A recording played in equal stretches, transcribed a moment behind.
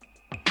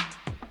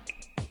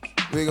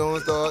We gonna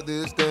start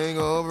this thing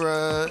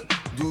alright.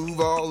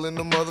 Duval in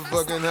the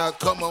motherfucking house.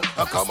 Come on,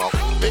 come on.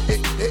 Do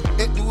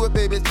it,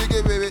 baby, stick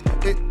it, baby.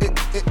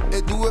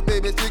 Do it,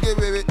 baby, stick it,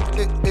 baby.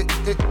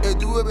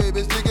 Do it,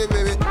 baby, stick it,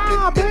 baby. Do it,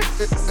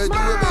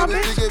 baby,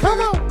 stick it,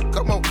 baby.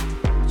 Come on.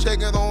 Check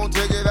it on,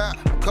 check it out.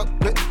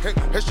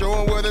 Let's show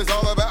 'em what it's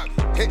all about.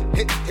 Hey,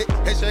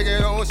 shake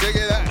it on, shake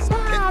it out.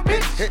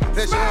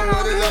 Let's show 'em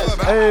what it's all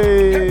about.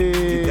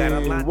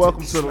 Hey,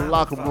 welcome to the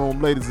locker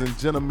room, ladies and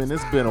gentlemen.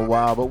 It's been a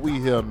while, but we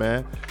here,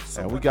 man.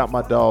 And we got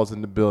my dogs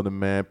in the building,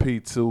 man.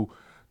 P2,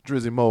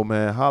 Drizzy Mo,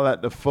 man. Holla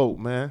at the folk,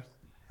 man.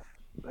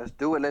 Let's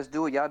do it. Let's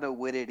do it. Y'all know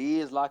what it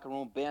is. Locker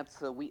room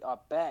banter. We are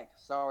back.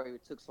 Sorry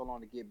it took so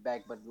long to get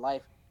back, but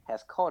life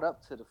has caught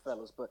up to the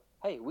fellas. But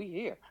hey, we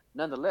here.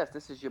 Nonetheless,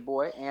 this is your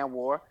boy,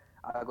 Anwar.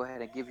 I'll go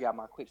ahead and give y'all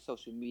my quick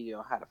social media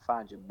on how to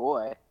find your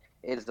boy.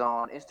 It is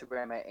on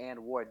Instagram at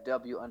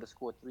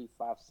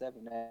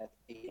AnwarW_357. That's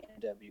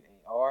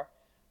ANWAR.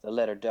 The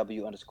letter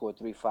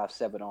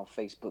W_357 on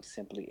Facebook,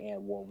 simply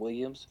Anwar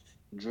Williams.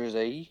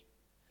 Drizzy.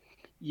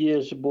 Yeah,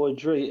 it's your boy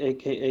Dre,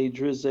 aka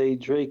Drizzy,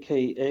 Dre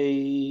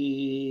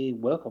KA.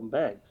 Welcome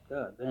back.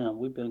 God damn,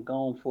 we've been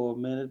gone for a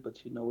minute, but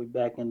we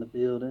back in the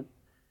building,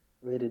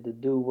 ready to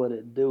do what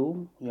it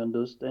do. You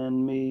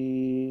understand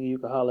me? You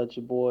can holler at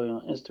your boy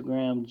on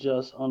Instagram,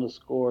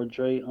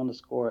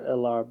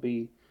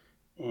 just_Dre_LRB,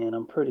 and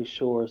I'm pretty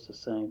sure it's the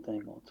same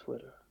thing on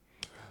Twitter.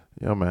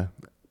 Yeah, man.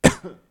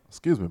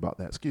 Excuse me about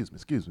that.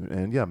 Excuse me.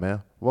 And yeah,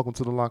 man, welcome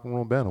to the locker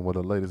room banner where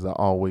the ladies are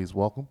always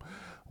welcome.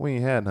 We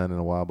ain't had none in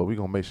a while, but we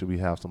going to make sure we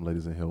have some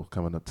ladies in here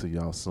coming up to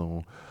y'all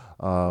soon.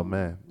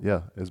 Man,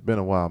 yeah, it's been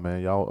a while,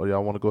 man.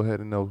 Y'all want to go ahead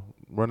and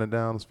run it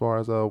down as far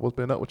as what's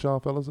been up with y'all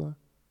fellas?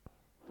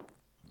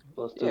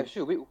 Yeah,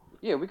 sure.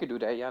 We could do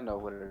that. Y'all know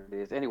what it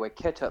is. Anyway,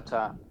 catch up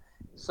time.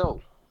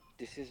 So,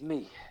 this is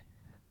me.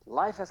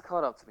 Life has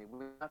caught up to me.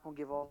 We're not gonna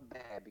give all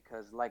bad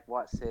because, like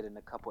Watt said in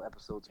a couple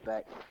episodes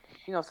back,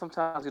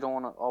 sometimes we don't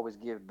want to always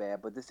give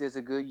bad. But this is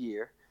a good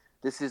year.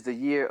 This is the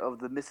year of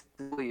the Mrs.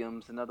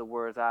 Williams. In other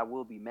words, I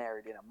will be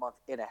married in a month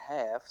and a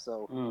half.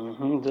 So,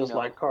 Just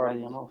like Cardi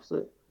ready. and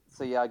Offset.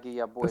 So y'all give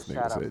y'all boys This a nigga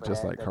shout out said for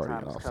just that. like That Cardi time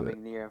and is Offset.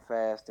 coming near and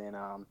fast. And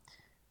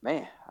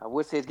man, I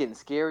would say it's getting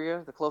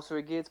scarier the closer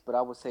it gets, but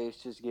I would say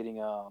it's just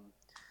getting I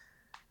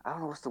don't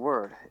know what's the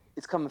word.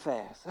 It's coming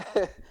fast.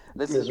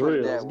 Let's It's just put it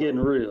real. It's that way. getting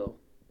real.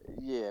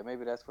 Yeah,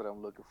 maybe that's what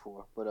I'm looking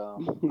for. But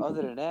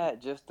other than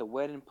that, just the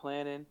wedding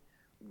planning,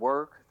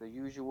 work, the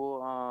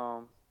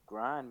usual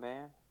grind,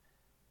 man.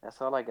 That's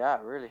all I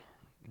got, really.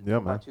 Yeah,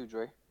 What man. about you,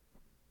 Dre?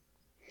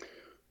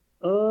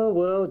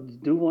 Well,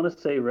 do want to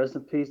say rest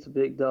in peace to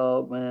Big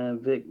Dog, man.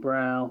 Vic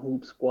Brown,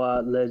 Hoop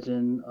Squad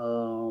legend,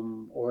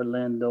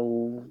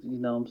 Orlando, you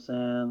know what I'm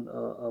saying?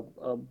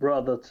 A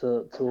brother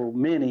to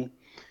many.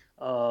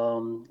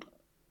 Um,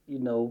 you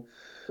know,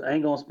 I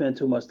ain't gonna spend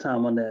too much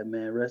time on that,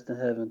 man. Rest in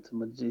heaven to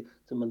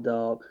my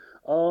dog.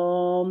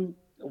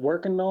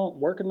 Working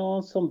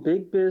on some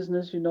big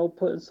business,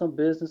 putting some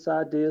business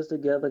ideas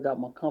together. Got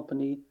my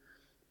company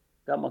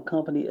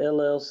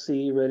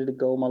LLC ready to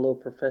go, my little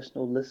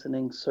professional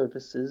listening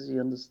services, you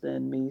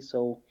understand me?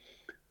 So,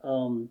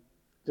 um,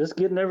 just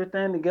getting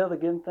everything together,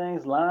 getting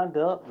things lined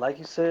up. Like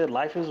you said,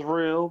 life is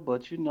real,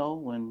 but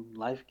when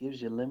life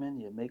gives you lemon,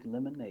 you make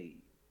lemonade.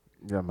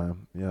 Yeah,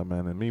 man. Yeah,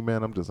 man. And me,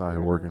 man, I'm just out here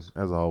There it working is.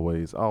 as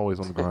always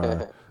on the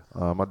grind.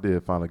 I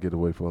did finally get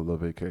away for a little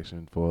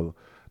vacation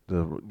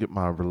to get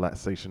my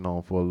relaxation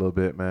on for a little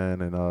bit,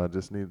 man, and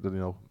just need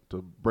to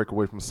break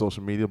away from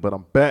social media. But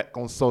I'm back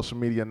on social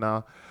media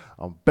now.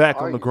 I'm back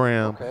Are on the you?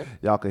 gram. Okay.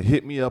 Y'all can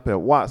hit me up at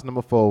Watts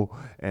number 4,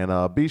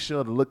 and be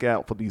sure to look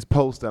out for these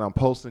posts that I'm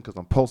posting because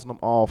I'm posting them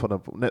all for the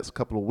next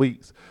couple of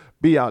weeks.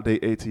 Be Out Day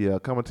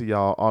ATL coming to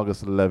y'all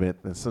August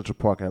 11th in Central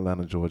Park,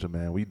 Atlanta, Georgia,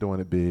 man. We doing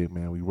it big,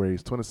 man. We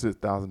raised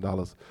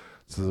 $26,000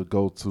 to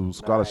go to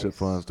scholarship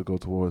funds Nice. to go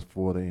towards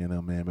Florida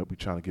A&M, man. But we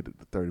trying to get it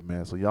to 30,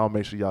 man. So y'all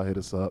make sure y'all hit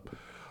us up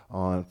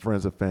on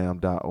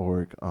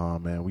friendsoffam.org.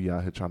 Man, we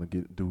out here trying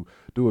to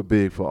do it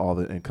big for all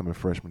the incoming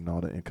freshmen and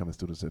all the incoming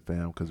students at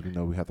FAM because we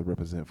know we have to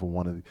represent for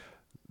one of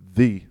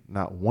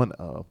not one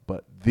of,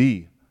 but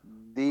the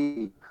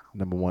The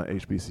number one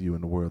HBCU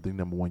in the world, the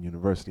number one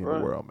university in the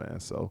Right. world, man.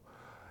 So,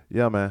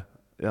 yeah, man.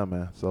 Yeah,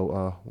 man.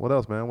 So, what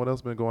else, man? What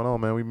else been going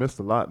on, man? We missed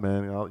a lot,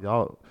 man.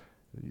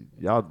 Y'all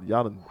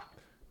done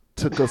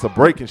took us a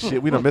break and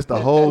shit. We done missed the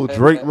whole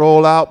Drake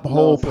rollout, the No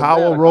whole Power I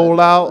sabbatical. know,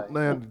 rollout, right?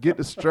 man. Get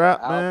the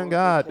strap, man. Albums that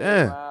God came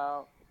damn.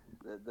 out.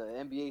 The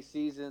NBA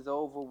season's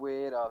over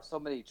with. So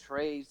many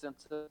trades that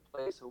took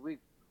place. So we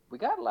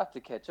got a lot to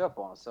catch up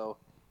on. So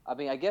I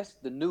mean, I guess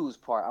the news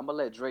part. I'm gonna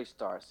let Dre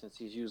start since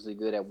he's usually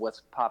good at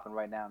what's popping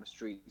right now in the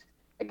streets.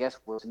 I guess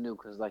what's new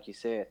because, like you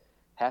said,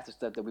 half the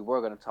stuff that we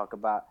were gonna talk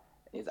about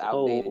is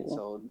outdated.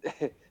 Oh,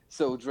 So,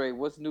 so Dre,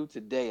 what's new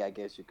today? I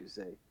guess you could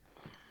say,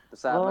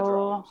 besides my uh,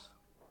 drums.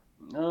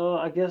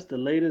 I guess the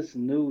latest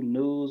new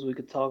news we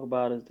could talk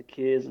about is the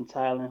kids in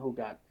Thailand who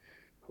got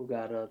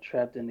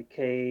trapped in the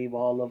cave.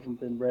 All of them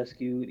been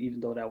rescued, even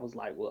though that was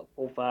like what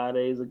 4 5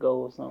 days ago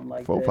or something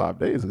like Four, that. 5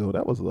 days ago.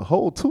 That was a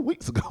whole 2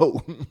 weeks ago.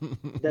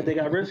 That they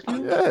got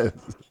rescued. Yes.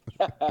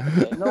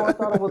 Okay. No, I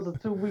thought it was the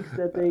 2 weeks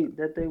that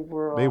they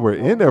were They were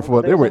in no, there no,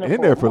 for they was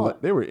in there for a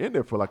month. they were in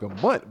there for like a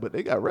month, but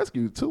they got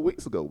rescued 2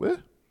 weeks ago,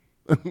 man.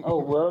 Oh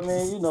well, I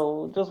mean,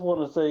 just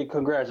want to say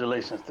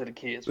congratulations to the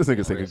kids for This nigga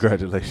being say rescued.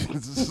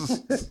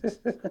 congratulations.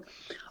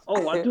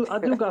 Oh, I do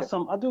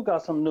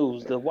got some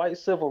news. The white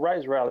civil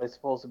rights rally is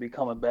supposed to be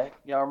coming back.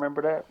 Y'all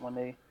remember that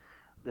when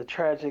the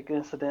tragic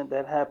incident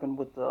that happened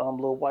with the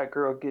little white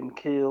girl getting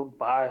killed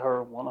by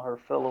one of her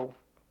fellow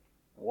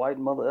white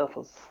mother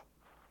effers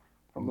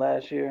from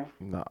last year?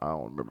 No, I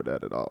don't remember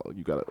that at all.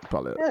 You gotta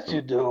probably. Yes,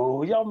 you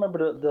do. Y'all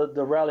remember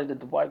the rally that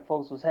the white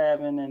folks was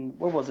having in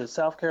what was it,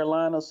 South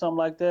Carolina or something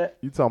like that?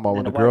 You talking And about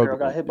then when the the white girl? girl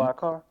got hit by a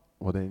car.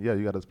 Well, then yeah,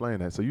 you gotta explain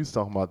that. So you was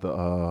talking about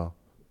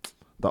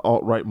the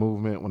alt right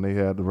movement when they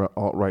had the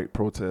alt right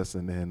protests,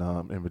 and then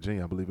in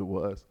Virginia, I believe it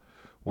was,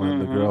 when Mm-hmm.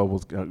 the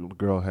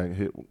girl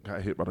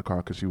got hit by the car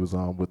because she was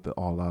with the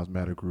All Lives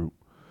Matter group,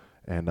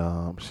 and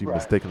she Right.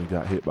 mistakenly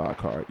got hit by a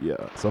car. Yeah.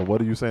 So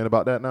what are you saying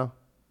about that now?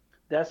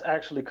 That's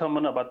actually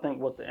coming up. I think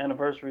what the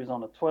anniversary is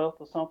on the 12th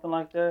or something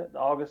like that,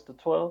 August the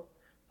 12th.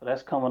 So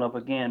that's coming up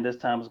again. This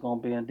time it's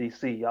going to be in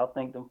D.C. Y'all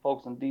think them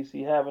folks in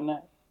D.C. having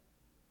that?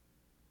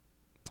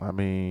 I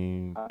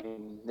mean, I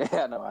mean,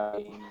 yeah, no, I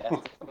mean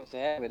that's the place to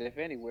have it, if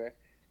anywhere.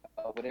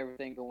 With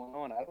everything going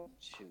on, I don't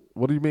shoot.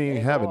 what do you mean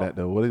They go having off. that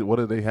though? What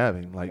are they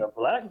having? Like, The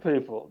black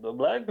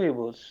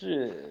people,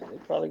 shit, they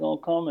probably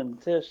gonna come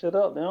and tear shit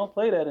up. They don't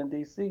play that in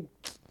D.C.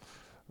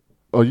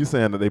 oh, you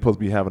saying that they supposed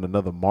to be having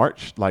another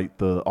march? Like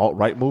the alt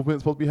right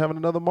movement supposed to be having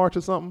another march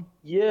or something?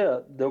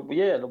 The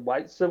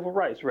white civil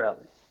rights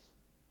rally.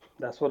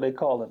 That's what they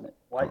calling it.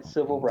 White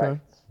civil Okay.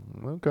 rights.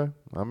 Okay.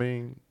 I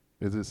mean,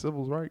 is it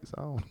civil rights?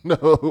 I don't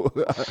know.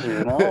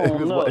 Shit, I if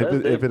don't it's know.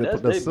 if it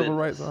That's the their civil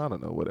rights, business. I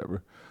don't know.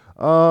 Whatever.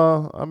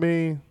 I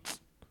mean,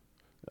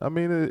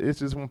 it's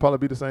just gonna probably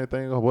be the same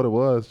thing of what it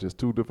was. Just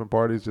two different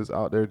parties just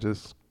out there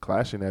just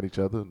clashing at each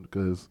other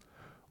because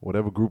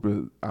whatever group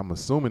is, I'm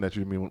assuming that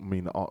you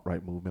mean the alt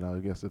right movement. I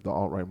guess if the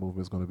alt right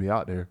movement is going to be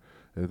out there,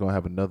 it's going to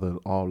have another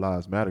All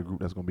Lives Matter group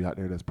that's going to be out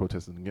there that's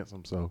protesting against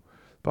them. So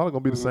probably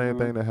going to be the same Hmm.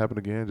 thing that happened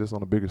again, just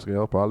on a bigger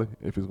scale. Probably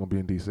if it's going to be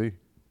in D.C.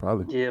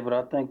 Probably. Yeah, but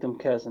I think them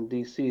cats in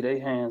D.C. they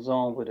hands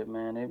on with it,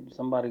 man.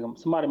 Somebody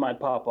might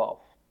pop off.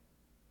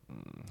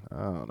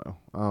 I don't know.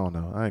 I don't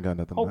know. I ain't got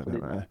nothing like that,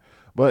 Hopefully man. not.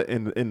 But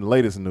in the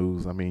latest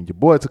news, I mean, your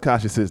boy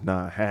Takashi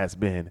 69 has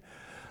been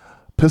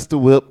pistol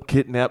whipped,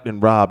 kidnapped,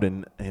 and robbed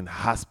and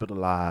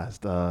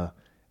hospitalized.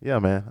 Yeah,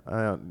 man.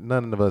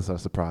 None of us are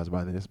surprised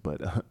by this,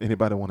 but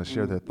anybody want to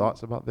share their Hmm.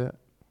 thoughts about that?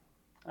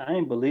 I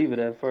ain't believe it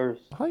at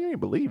first. How you ain't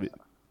believe it?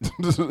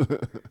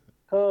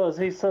 Cause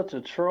he's such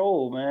a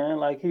troll, man.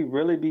 Like he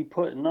really be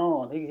putting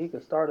on. He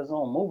could start his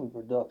own movie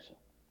production.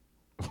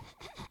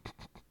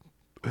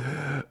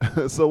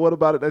 So what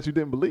about it that you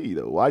didn't believe?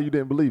 Though? Why you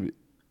didn't believe it?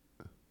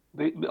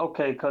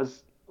 Okay,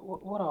 cause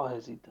what all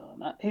has he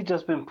done? He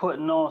just been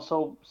putting on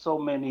so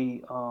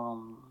many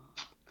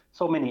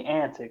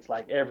antics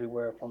like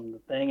everywhere from the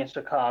thing in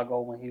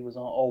Chicago when he was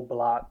on O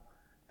Block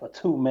for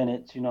 2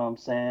 minutes. You know what I'm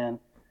saying?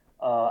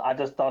 I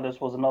just thought this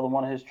was another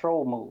one of his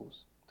troll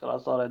moves till I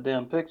saw that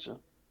damn picture.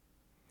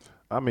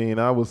 I mean,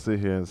 I will sit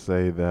here and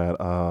say that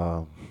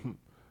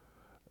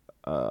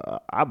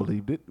I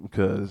believed it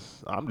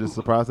because I'm just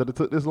surprised that it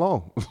took this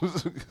long.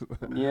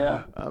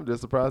 Yeah, I'm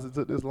just surprised it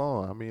took this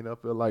long. I mean, I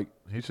feel like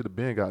he should have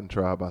been gotten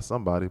tried by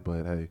somebody,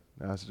 but hey,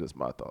 that's just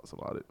my thoughts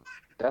about it.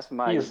 That's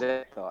my he is.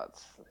 exact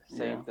thoughts.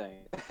 Same Yeah.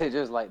 thing.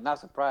 Just like not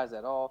surprised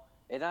at all,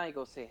 and I ain't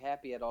gonna say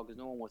happy at all because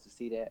no one wants to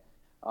see that.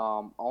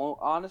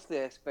 Honestly,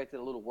 I expected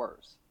a little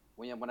worse.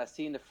 When I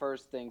seen the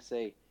first thing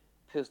say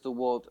pistol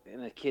whipped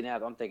and a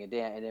kidnapped, I'm thinking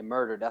damn, and then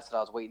murdered. That's what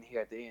I was waiting to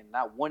hear at the end.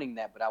 Not wanting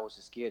that, but I was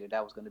just scared that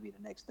that was gonna be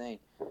the next thing.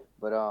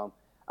 But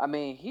I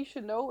mean, he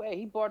should know. Hey,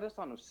 he brought this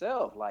on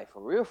himself. Like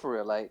for real, for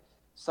real. Like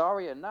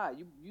sorry or not,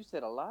 you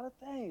said a lot of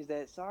things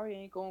that sorry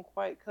ain't gonna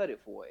quite cut it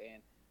for,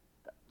 and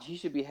he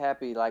should be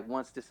happy. Like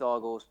once this all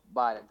goes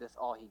by, that that's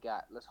all he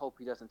got. Let's hope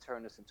he doesn't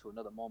turn this into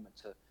another moment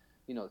to,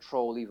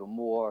 troll even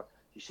more.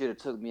 He should have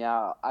took me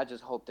out. I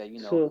just hope that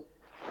So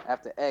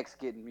after X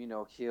getting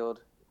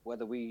killed,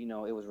 whether we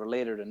it was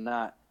related or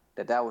not,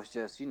 that was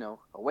just a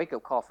wake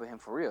up call for him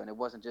for real, and it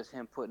wasn't just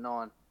him putting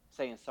on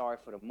saying sorry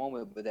for the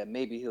moment, but that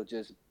maybe he'll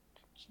just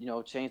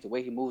change the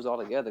way he moves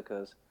altogether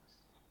because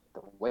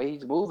the way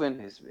he's moving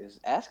is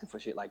asking for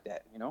shit like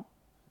that.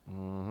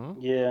 Hmm.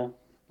 yeah,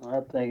 I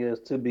think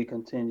it's to be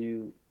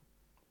continued.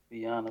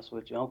 Be honest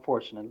with you,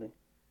 unfortunately.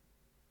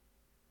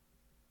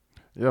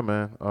 Yeah,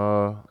 man.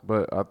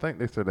 But I think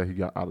they said that he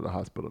got out of the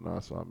hospital now.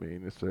 So I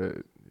mean, they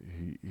said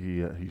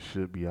he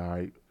should be all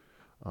right.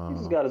 He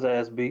just Uh, got his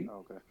ass beat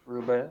Okay.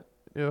 real bad.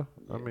 yeah.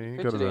 I Yeah, the mean, he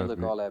got picture his didn't ass look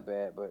beat. all that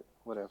bad, but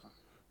whatever.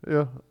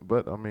 Yeah,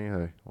 but I mean,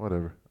 hey,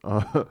 whatever.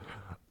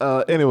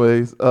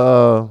 Anyways,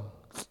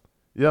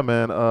 yeah,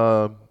 man.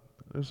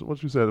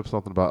 What you said of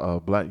something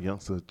about black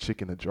youngster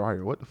chick in the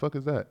dryer. What the fuck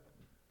is that?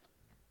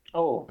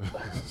 Oh,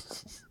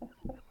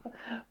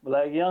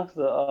 black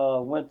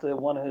youngster went to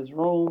one of his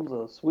rooms,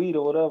 a suite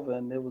or whatever,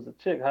 and there was a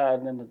chick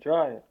hiding in the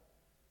dryer.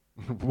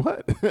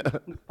 What?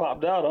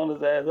 Popped out on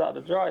his ass out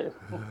the dryer.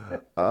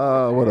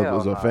 What it Hell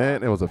was a nah.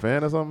 fan? It was a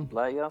fan or something.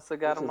 Black youngster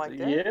got This him is like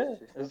that? yeah,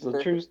 it's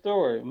a true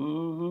story.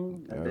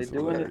 They That's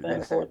do anything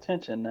hilarious. for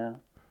attention now.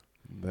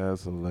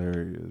 That's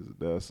hilarious.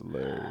 That's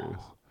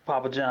hilarious.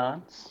 Papa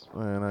John's.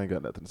 Man, I ain't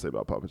got nothing to say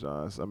about Papa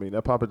John's. I mean,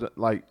 that Papa John,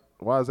 like,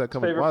 why is that His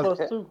coming? favorite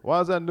plus two.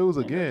 Why is that news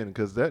Ain't that again?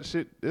 Because that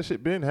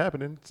shit been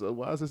happening. So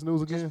why is this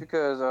news Just again?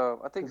 because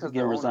I think because he because the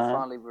getting owner resigned?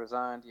 finally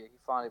resigned. Yeah, he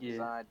finally Yeah,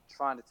 resigned,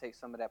 trying to take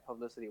some of that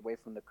publicity away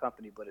from the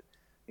company. But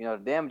the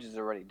damage is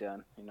already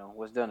done.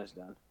 What's done is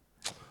done,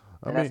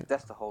 I and that's mean,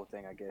 that's the whole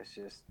thing, I guess.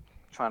 Just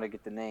trying to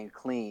get the name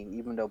clean,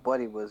 even though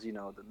Buddy was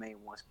the main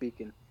one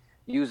speaking,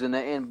 using the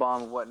N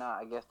bomb and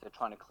whatnot. I guess they're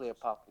trying to clear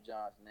Papa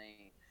John's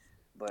name.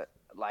 But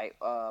like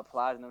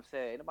Platinum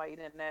said, ain't nobody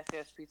eating that nasty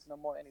ass pizza no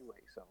more anyway.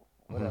 So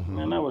whatever.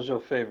 man, that was your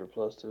favorite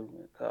plus two,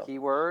 man.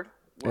 Keyword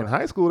in was.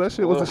 high school, that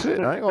shit was a Was. shit.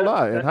 I ain't gonna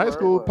lie. In high Keyword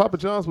school, was. Papa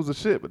John's was a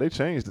shit, but they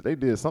changed it. They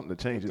did something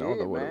to They change it. I don't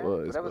know did, what it man.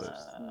 was, Whatever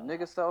but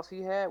nigga sauce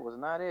he had was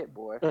not it,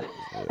 boy.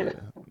 yeah,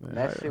 man,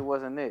 That shit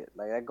wasn't it.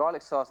 Like that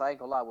garlic sauce, I ain't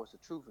gonna lie, was the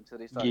truth until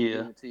they started Yeah,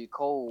 giving it to you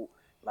cold.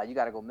 Like you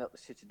gotta go melt the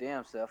shit your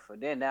damn self.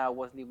 And then now it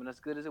wasn't even as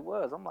good as it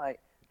was. I'm like,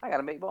 I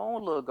gotta make my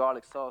own little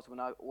garlic sauce when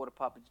I order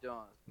Papa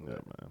John's. yeah,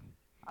 But man.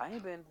 I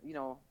ain't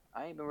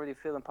been really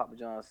feeling Papa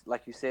John's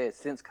like you said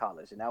since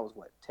college, and that was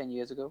what 10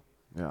 years ago.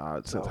 Yeah,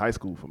 since So high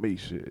school for me,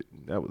 shit.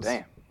 That was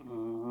damn,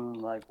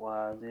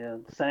 likewise. Yeah,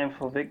 same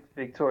for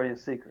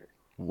Victoria's Secret.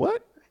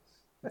 what?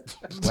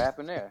 what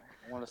happened there?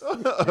 I want to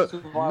Nigga,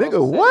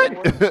 supermodels said N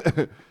word.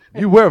 what?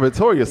 You wear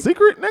Victoria's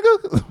Secret,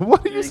 nigga?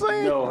 What are you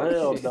saying? No, Oh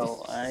hell shit.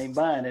 no. I ain't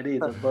buying it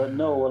either. But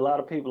no, a lot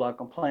of people are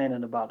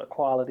complaining about the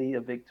quality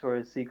of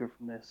Victoria's Secret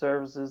from their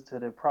services to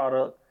their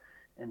product,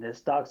 and their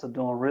stocks are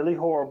doing really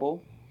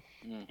horrible.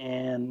 Mm.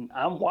 And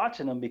I'm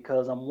watching them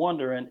because I'm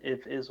wondering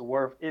if it's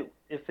worth it,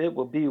 if it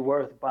would be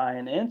worth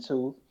buying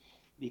into,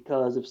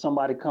 because if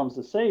somebody comes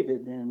to save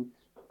it, then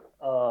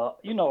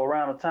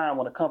around the time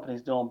when the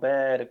company's doing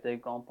bad, if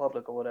they've gone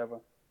public or whatever,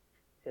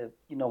 if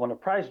when the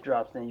price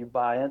drops, then you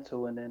buy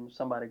into, and then if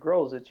somebody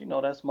grows it,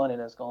 that's money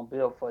that's gonna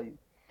build for you.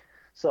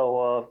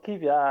 So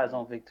keep your eyes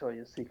on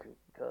Victoria's Secret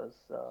because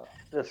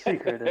the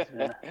secret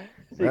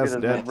That's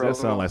has been that. That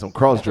So sounds broken. like some so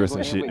cross so go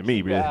dressing ahead shit to with me,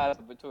 keep your man. eyes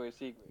on Victoria's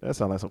Secret. That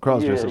sounds like some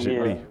cross Yeah, dressing shit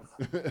to yeah. me.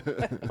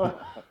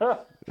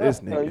 Perv. This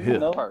nigga You here.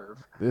 know, Perv.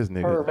 This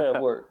nigga. Perv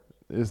at work.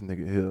 This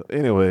nigga here.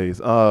 Anyways,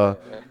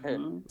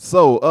 Hmm.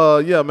 so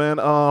yeah, man.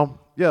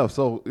 Yeah,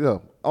 so yeah,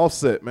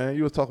 Offset, man.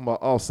 You was talking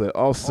about Offset,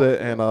 Offset.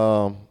 and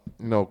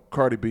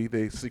Cardi B.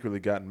 They secretly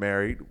got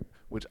married,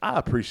 which I Yeah.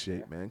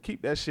 appreciate, man.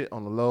 Keep that shit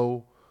on the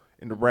low,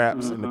 in the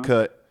raps, in the Hmm.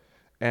 cut,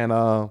 and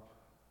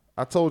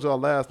I told y'all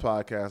last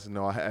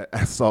podcast,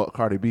 I saw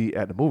Cardi B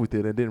at the movie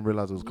theater and didn't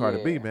realize it was Cardi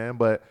B, Yeah. man.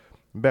 But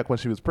back when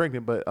she was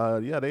pregnant, but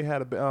yeah, they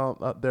had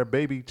their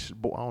baby.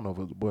 I don't know if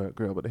it was a boy or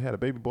girl, but they had a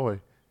baby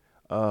boy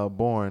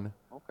born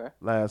Okay.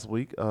 last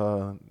week.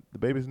 The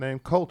baby's name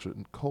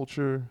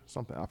Culture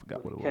something. I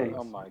forgot what it K.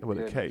 Oh was. my With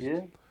a goodness. K. Yeah.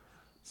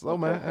 So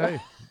Okay. man, hey,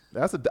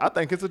 I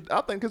think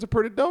it's a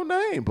pretty dope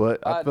name,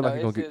 but I I feel know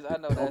like you're it's gonna just I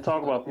get. know Don't that's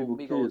talk the about whole people's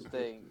Migos kids.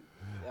 thing.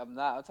 I'm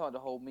talking the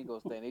whole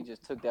Migos thing. They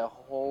just took that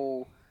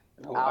whole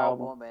The whole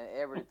album. album and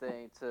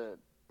everything to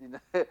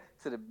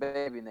to the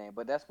baby name.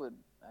 But that's what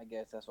I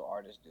guess that's what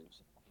artists do.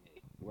 So,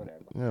 hey,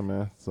 whatever. Yeah,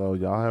 man. So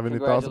y'all have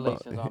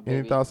Congratulations on any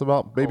baby thoughts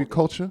about baby Cody.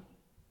 culture?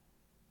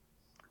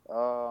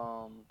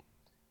 Um,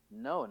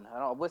 no, I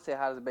don't. I would say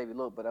how does the baby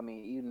look, but I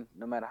mean, even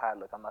no matter how it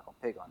look, I'm not gonna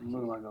pick on the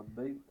Look kid. like a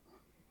baby.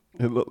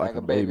 It looked like Like a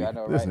a baby, I baby.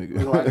 know, This right? Look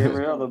nigga. like Just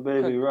every other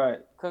baby, right?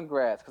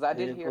 congrats, because I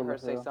did Head hear full her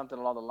of say hair. something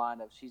along the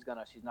line of she's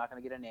not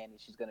gonna get a nanny.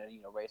 She's gonna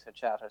raise her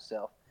child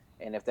herself.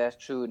 And if that's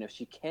true, and if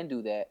she can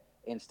do that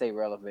and stay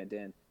relevant,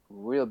 then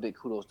real big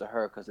kudos to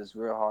her because it's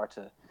real hard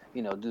to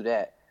do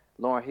that.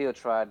 Lauren Hill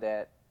tried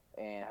that,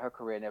 and her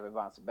career never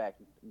bounced back.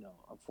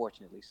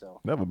 Unfortunately.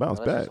 So Never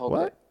bounced let's just back. hope that.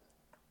 What?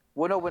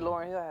 Well, no, when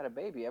Lauren Hill had a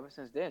baby, ever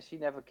since then she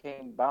never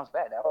came bounced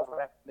back. That was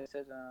right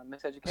after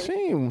Miseducation, She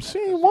because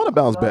ain't she want to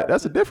was bounce back. Side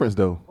That's the chick. difference,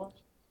 though.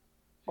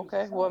 She was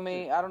a okay. Well, I side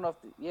chick. mean, I don't know if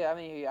yeah, I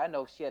mean, I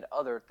know she had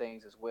other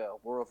things as well,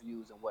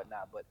 worldviews and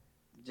whatnot. But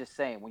just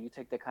saying, when you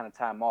take that kind of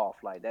time off,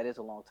 like that is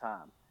a long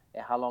time.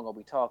 And how long are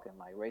we talking?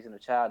 Like raising a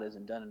child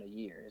isn't done in a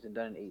year, isn't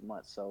done in 8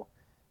 months. So,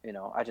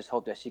 I just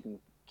hope that she can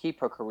keep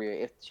her career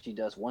if she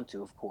does want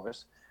to, of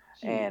course,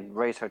 She and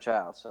raise her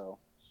child. So,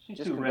 she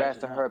just too congrats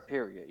ratchet to not her. to.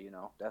 Period.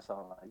 That's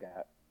all I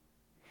got.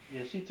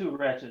 Yeah, she too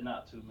ratchet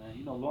not to,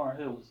 man. Lauren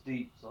Hill was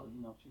deep, so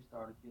she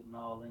started getting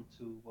all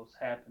into what's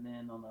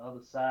happening on the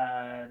other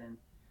side, and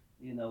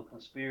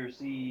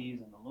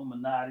conspiracies and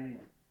Illuminati and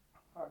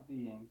Cardi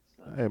B and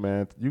stuff. Hey,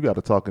 man, you got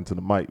to talk into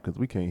the mic because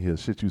we can't hear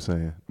shit you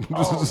saying.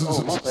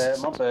 Oh, my bad,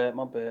 my bad,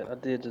 my bad. I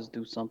did just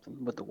do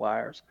something with the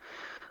wires.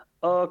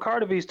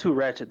 Cardi B's too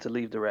ratchet to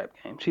leave the rap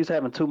game. She's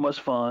having too much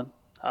fun.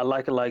 I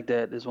Like It Like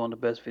That is one of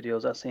the best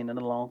videos I've seen in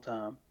a long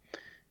time.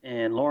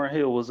 And Lauren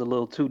Hill was a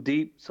little too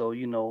deep, so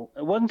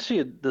wasn't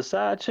she the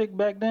side chick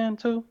back then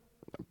too?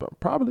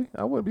 Probably.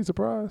 I wouldn't be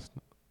surprised.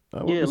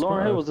 I wouldn't Yeah, be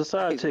Lauren Hill surprised. was the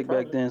side chick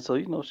back Probably. then,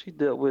 so she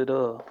dealt with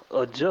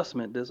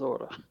adjustment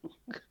disorder.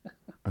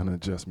 An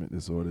adjustment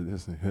disorder.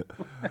 This nigga.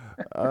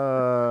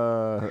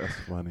 That's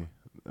funny.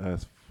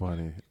 That's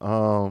funny.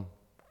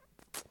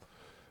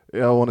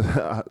 Yeah, I want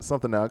to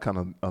something that I kind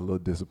of a little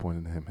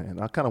disappointed in him, man.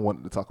 I kind of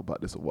wanted to talk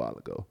about this a while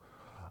ago.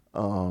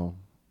 Um,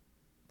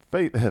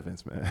 Faith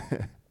Evans,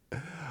 man.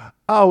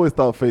 I always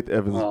thought Faith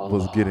Evans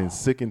was getting Oh,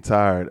 sick and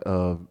tired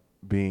of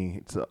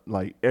being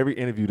like every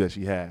interview that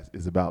she has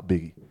is about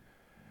Biggie.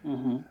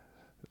 hmm.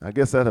 I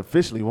guess that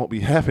officially won't be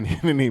happening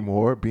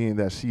anymore, being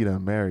that she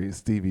done married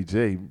Stevie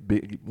J,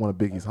 one of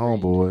Biggie's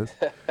Agreed. homeboys.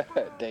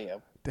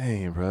 Damn.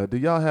 Damn, bro. Do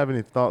y'all have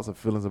any thoughts or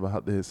feelings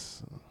about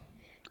this?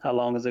 How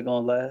long is it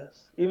gonna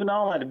last? Even though I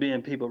don't like to be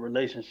in people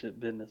relationship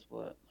business,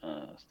 but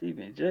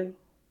Stevie and Jay,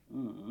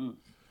 mm-mm.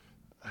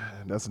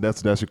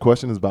 That's your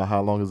question is about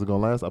how long is it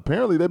gonna last?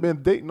 Apparently they've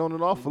been dating on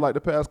and off for like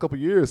the past couple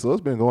years, so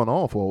it's been going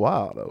on for a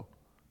while though.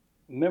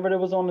 Remember that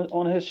was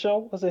on his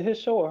show. Was it his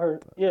show or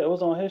her? Yeah, it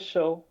was on his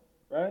show,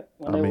 right?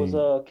 When I they was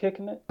mean,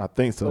 kicking it. I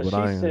think so, But but she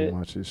I ain't even said,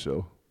 watch his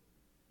show.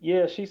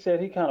 yeah, she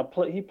said he kind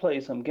of he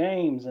played some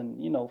games and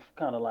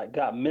kind of like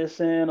got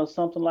missing or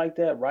something like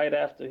that right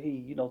after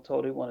he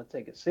told he want to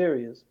take it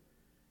serious.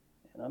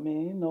 And I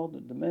mean,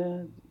 the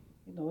man,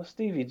 it's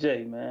Stevie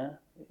J, man.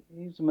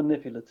 He's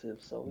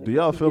manipulative, so I Do guess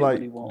y'all he feel get what like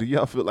he do want.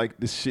 y'all feel like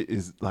this shit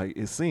is like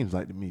it seems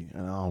like to me,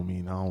 and I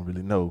don't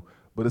really know,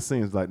 but it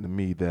seems like to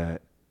me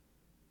that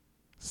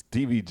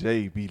Stevie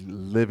J be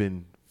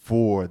living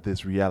for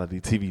this reality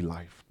TV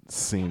life.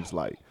 Seems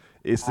like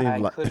it seems I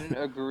like couldn't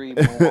agree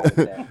more with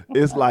that.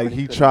 it's I like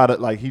really couldn't.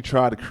 he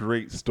tried to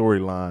create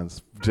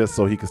storylines just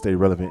so he could stay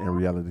relevant in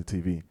reality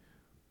TV.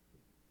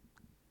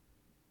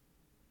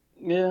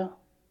 Yeah,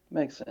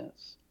 makes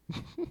sense.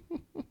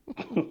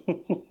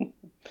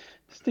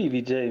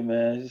 Stevie J,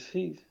 man,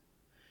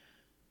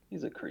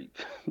 he's a creep.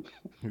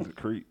 He's a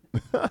creep.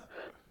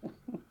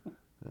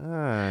 All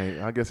right,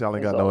 I guess y'all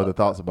ain't That's got no all I other got.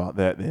 thoughts about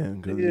that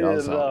then, because y'all Yeah,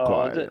 sound no.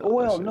 quiet on that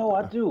Well, shit, no,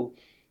 I man. do.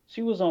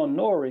 She was on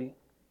Nori.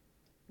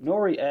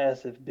 Nori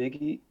asked if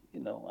Biggie,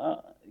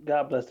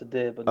 God bless the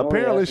dead, but Nori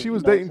Apparently, asked she if,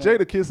 was what I'm dating saying?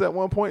 Jada Kiss at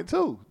one point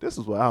too. This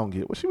is what I don't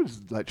get. Well, she was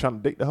just, like trying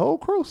to date the whole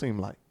crew. Seemed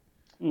like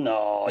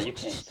No, you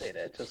can't say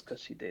that just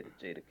because she dated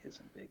Jada Kiss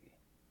and Biggie.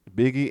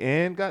 Biggie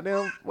and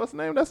goddamn what's the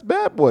name? That's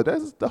Bad Boy.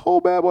 That's the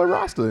whole Bad Boy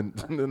roster in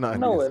the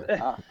No,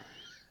 '90s. I,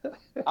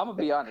 I'm gonna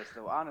be honest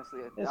though.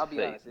 Honestly, it's I'll be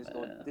fake, honest.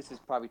 man. This is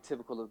probably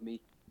typical of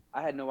me.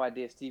 I had no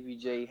idea Stevie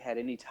J had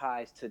any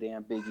ties to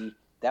damn Biggie.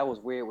 That was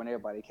weird when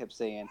everybody kept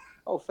saying,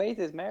 "Oh, Faith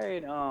is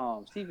married,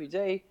 Stevie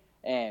J,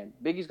 and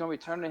Biggie's gonna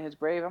return to his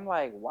grave." I'm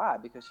like, why?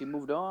 Because she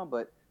moved on.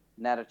 But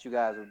now that you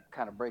guys are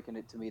kind of breaking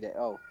it to me that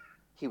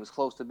he was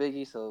close to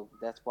Biggie, so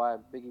that's why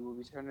Biggie will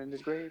return in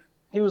his grave.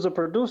 He was a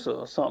producer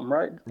or something,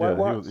 right? White Yeah,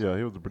 he was. Watts. Yeah,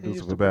 he was the He producer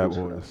used for to Bad produce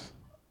for them. Boys.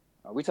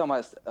 Are we talking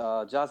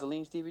about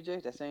Jocelyn Stevie J?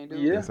 That same dude?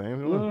 Yeah, Yeah.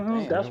 same one.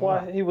 Damn. That's Same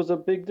one. why he was a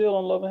big deal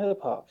on Love and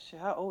Hip Hop. Shit,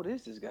 how old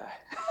is this guy?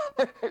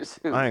 I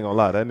Shoot. ain't gonna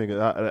lie, that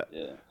nigga.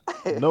 Yeah.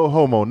 No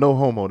homo, no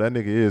homo. That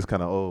nigga is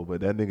kind of old,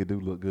 but that nigga do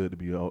look good to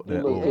be old, He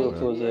that looked old, good bro.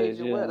 for his He age.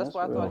 aging Yeah, well. That's that's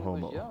why I No thought real. he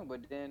was homo. young.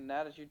 But then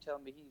now that you tell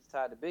me he's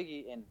tied to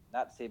Biggie, and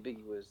not to say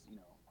Biggie was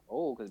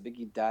old because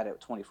Biggie died at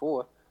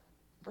 24,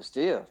 but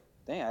still,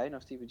 dang, I didn't know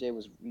Stevie J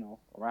was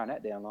around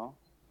that damn long.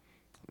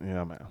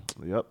 Yeah, man.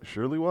 Yep,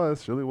 surely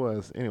was, surely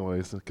was.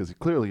 Anyways, because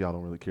clearly y'all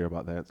don't really care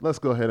about that. So let's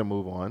go ahead and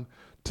move on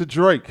to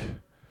Drake.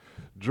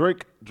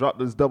 Drake dropped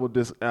this double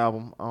disc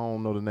album. I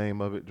don't know the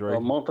name of it, A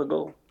Drake, month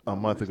ago. a Let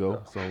month me ago.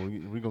 stop. So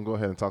we're going to go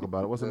ahead and talk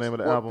about it. What's the The name of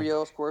the album?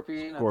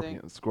 Scorpion, I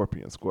think.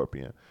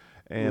 Scorpion.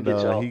 Let me And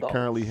get y'all he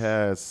currently thoughts.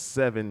 has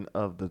 7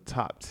 of the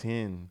top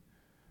 10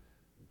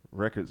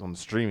 records on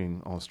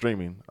streaming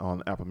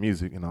on Apple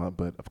Music and all.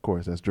 But of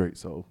course, that's Drake,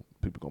 so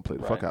people going to play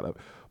the fuck Right. out of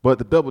it. But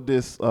the double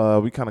disc,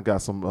 we kind of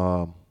got some,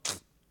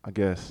 I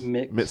guess,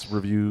 mixed Mix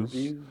reviews,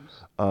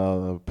 reviews.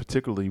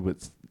 particularly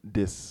with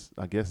this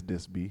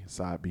B,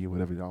 side B,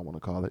 whatever y'all want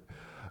to call it.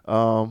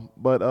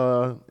 But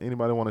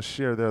anybody want to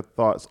share their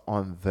thoughts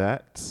on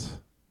that?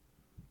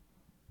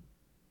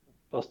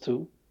 Us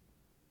two.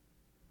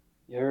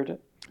 You heard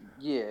it?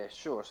 Yeah,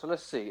 sure. So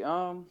let's see.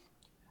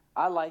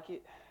 I like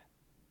it,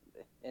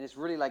 and it's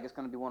really like it's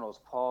gonna be one of those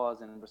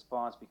pause and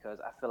response because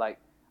I feel like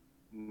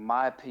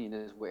my opinion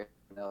is where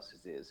everyone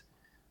else's is.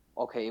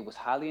 Okay, it was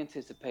highly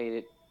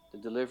anticipated. The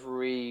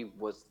delivery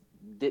was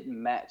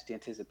didn't match the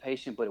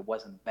anticipation, but it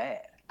wasn't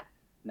bad.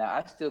 Now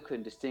I still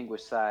couldn't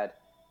distinguish side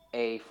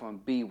A from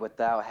B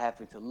without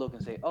having to look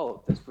and say,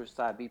 "Oh, that's where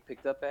side B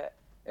picked up at."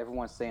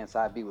 Everyone's saying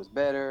side B was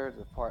better.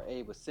 The part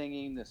A was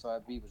singing. The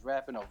side B was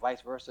rapping, or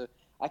vice versa.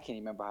 I can't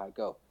even remember how it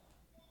go.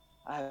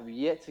 I have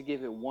yet to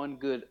give it one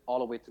good all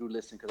the way through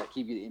listen because I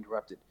keep getting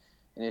interrupted.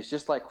 And it's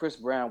just like Chris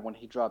Brown when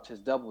he dropped his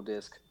double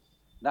disc,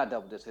 not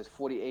double disc, his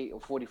 48 or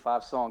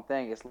 45 song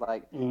thing. It's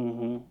like,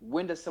 Mm-hmm.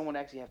 when does someone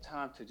actually have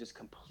time to just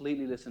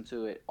completely listen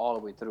to it all the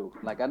way through?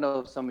 Like, I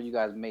know some of you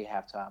guys may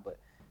have time, but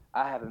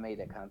I haven't made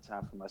that kind of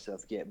time for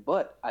myself yet.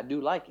 But I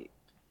do like it.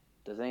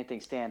 Does anything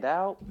stand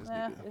out? This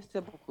It's nigga.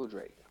 typical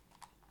Drake.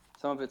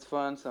 Some of it's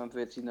fun, some of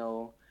it's,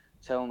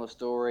 telling a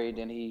story.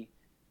 Then he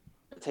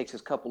takes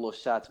his couple of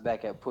shots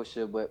back at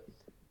Pusha, but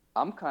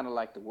I'm kind of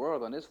like the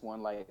world on this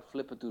one, like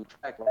flipping through the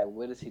track, like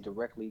where does he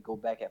directly go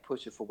back at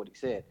Pusha for what he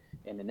said,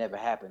 and it never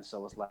happened.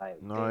 So it's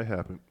like, No, damn, it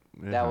happened.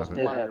 It that was happened.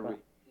 It one of the.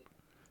 happened.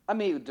 I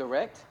mean,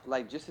 direct,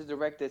 like just as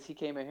direct as he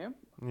came at him.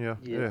 Yeah,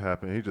 Yeah. it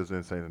happened. He just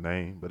didn't say the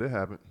name, but it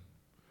happened.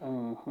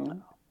 Mm-hmm.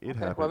 It Okay,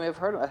 well, I happened.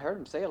 mean, I heard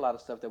him say a lot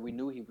of stuff that we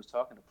knew he was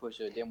talking to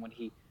Pusha. Then when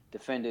he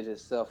defended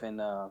himself in,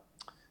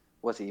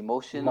 what's he,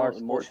 March 14th. that one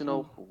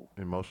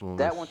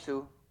Emotionless.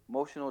 too,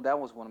 emotional. That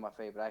was one of my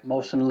favorite. I actually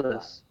like that one a lot.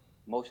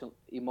 Motionless.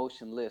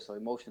 Emotionless or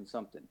emotion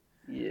something.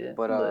 Yeah.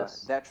 But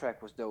List. that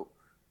track was dope.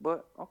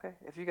 But okay,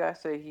 if you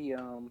guys say he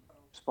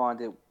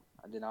responded,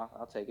 then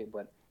I'll take it.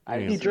 But I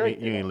didn't He see him. Drake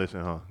You did. ain't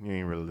listen, huh? You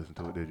ain't really listen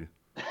to it, did you?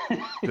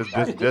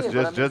 I did, but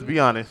I mean Just be he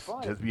honest.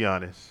 responded. Just be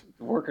honest.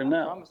 Working I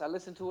now. promise. I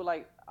listened to it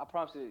like I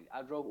promise you.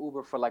 I drove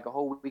Uber for like a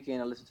whole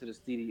weekend. I listened to the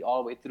CD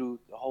all the way through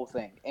the whole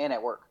thing and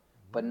at work,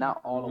 but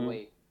not all the Mm-hmm.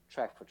 way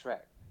track for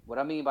track. What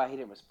I mean by he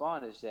didn't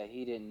respond is that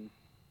he didn't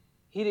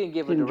give He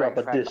a didn't drop direct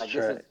a track diss like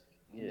this is. track.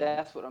 Yeah.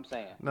 That's what I'm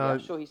saying. Yeah, I'm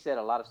Now, sure he said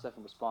a lot of stuff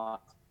in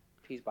response,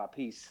 piece by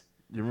piece.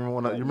 you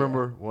But yeah,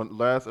 remember one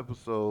last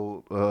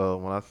episode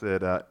when I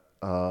said that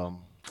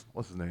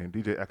what's his name?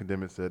 DJ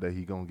Academic said that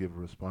he gonna give a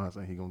response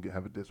and he gonna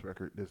have a diss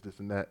record, this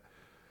and that.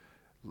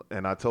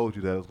 And I told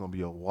you that it was gonna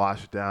be a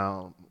washed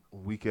down,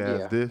 weak ass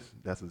yeah, diss.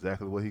 That's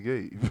exactly what he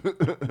gave.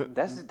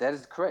 that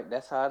is correct.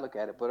 That's how I look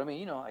at it. But I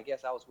mean, I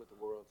guess I was with the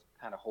world,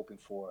 kind of hoping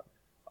for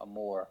a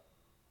more,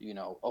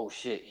 oh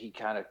shit, he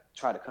kind of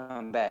tried to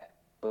come back.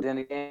 But then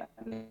again,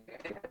 I mean, I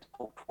think I just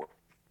hope for it.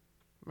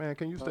 Man,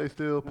 can you But stay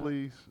still, no,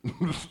 please?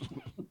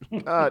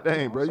 God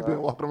dang, I'm bro, you sorry.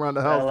 been walking around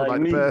the house Sound for like like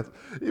the me. past.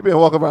 You been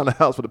walking around the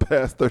house for the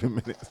past 30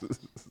 minutes.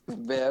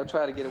 Man, I'm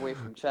trying to get away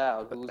from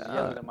Child, who's uh,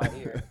 yelling in my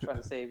ear, trying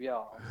to save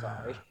y'all. I'm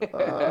sorry.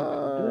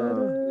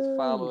 uh, He's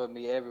following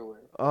me everywhere.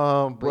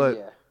 But but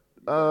yeah,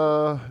 you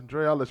got it.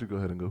 Dre, I'll let you go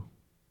ahead and go.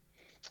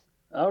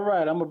 All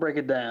right, I'm gonna break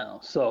it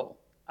down. So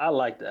I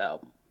like the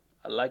album.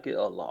 I like it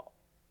a lot.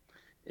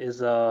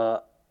 Is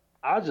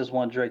I just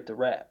want Drake to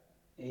rap.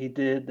 He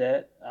did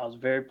that. I was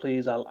very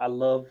pleased. I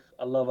love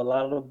a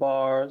lot of the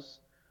bars,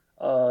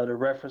 the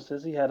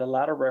references. He had a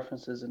lot of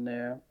references in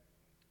there.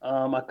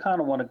 I kind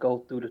of want to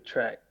go through the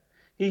track.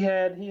 He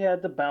had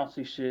the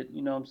bouncy shit.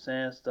 You know what I'm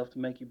saying? Stuff to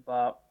make you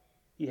bop.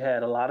 He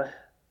had a lot of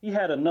he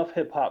had enough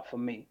hip hop for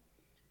me.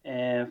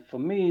 And for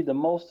me, the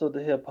most of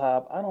the hip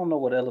hop, I don't know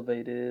what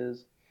Elevate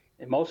is.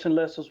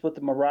 Emotionless was with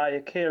the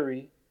Mariah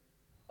Carey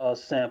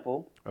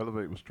sample.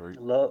 Elevate was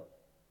straight. Love,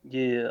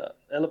 yeah.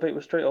 Elevate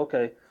was straight.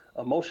 Okay.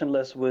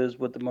 Emotionless was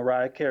with the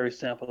Mariah Carey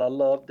sample. I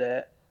love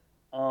that.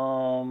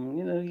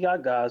 You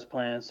got guys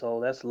playing, so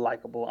that's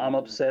likable. I'm Mm-hmm.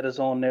 upset is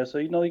on there, so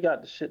you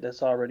got the shit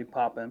that's already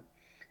popping.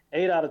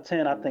 8 out of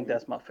 10, I think Mm-hmm.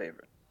 that's my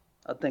favorite.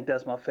 I think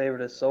that's my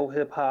favorite. It's so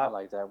hip I hop.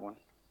 like that one.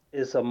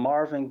 It's a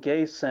Marvin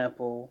Gaye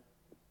sample,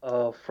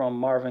 from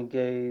Marvin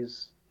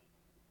Gaye's.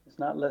 It's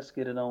not Let's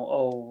Get It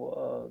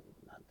On.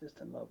 Not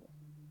Distant Lover.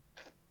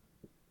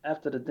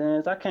 After the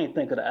Dance. I can't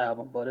think of the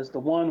album, but it's the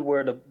one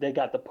where they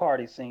got the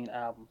party scene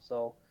album.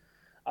 So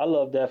I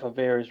love that for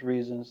various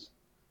reasons.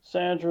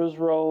 Sandra's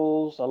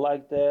Rose, I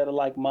like that. I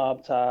like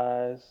Mob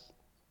Ties.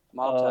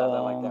 Mob Ties, I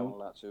like that one Um, a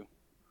lot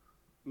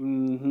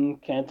too.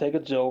 Can't Take a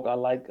Joke. I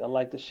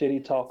like the shit he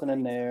talking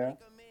in there.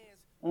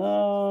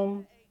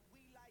 Um,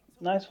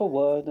 Nice for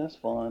What? That's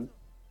fun.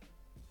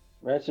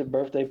 Ratchet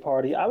Birthday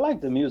Party. I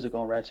like the music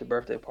on Ratchet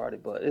Birthday Party,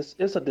 but it's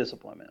a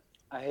disappointment.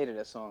 I hated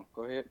that song.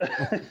 Go ahead.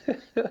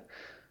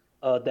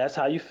 That's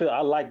How You Feel.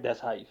 I like That's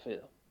How You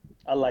Feel.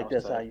 I That like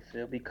was That's How tight. You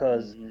Feel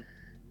because Mm-hmm.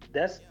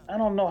 I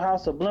don't know how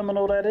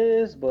subliminal that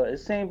is, but it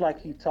seemed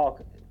like he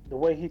talked the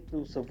way he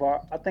threw Safari.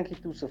 I think he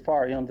threw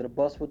Safari under the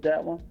bus with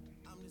that one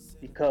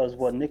because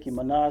what Nicki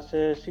Minaj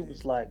said, she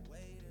was like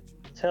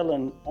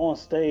telling on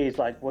stage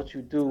like what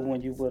you do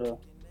when you would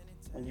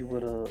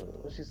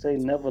what she say,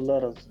 never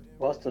let a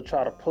buster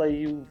try to play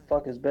you,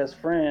 fuck his best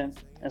friend,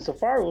 and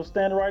Safari was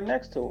standing right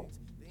next to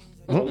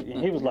her. So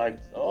and he was like,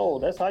 "Oh,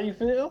 that's how you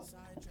feel."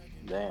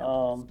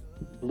 Damn.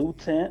 Blue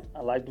Tent,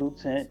 I like Blue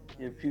Tent.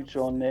 Your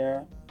Future on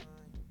there.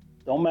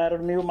 Don't Matter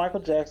to Me with Michael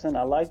Jackson,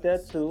 I like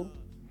that too.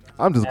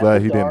 I'm just After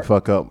glad he didn't Dark,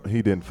 fuck up.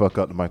 He didn't fuck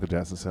up the Michael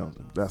Jackson sound.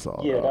 That's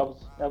all, yeah, that dog.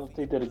 was that was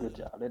they did a good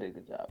job. They did a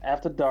good job.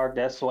 After Dark,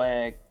 that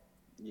swag.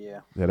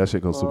 Yeah. Yeah, that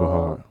shit goes super Uh,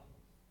 hard.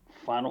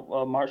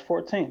 Final March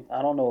 14th.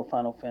 I don't know what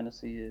Final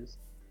Fantasy is.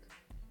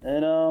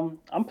 And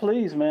I'm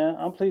pleased, man.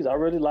 I'm pleased. I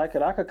really like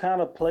it. I could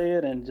kind of play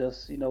it and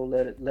just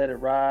let it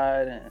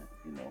ride and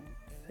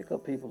pick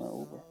up people in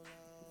Uber.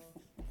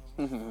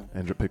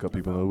 And pick up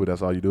people in No. Uber.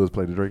 That's all you do is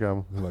play the Drake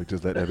album. Like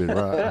just let that bitch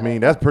ride. I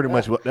mean, that's pretty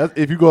much what. That's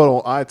if you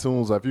go on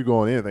iTunes or if you go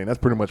on anything, that's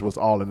pretty much what's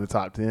all in the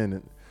top 10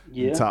 and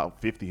Yeah,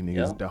 top 50 yeah.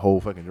 niggas. The whole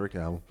fucking Drake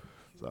album.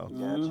 So,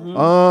 Gotcha.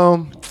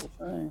 um, That's the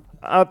thing.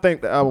 I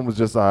think the album was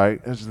just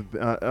alright.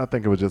 I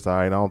think it was just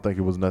alright. I don't think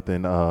it was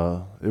nothing.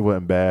 It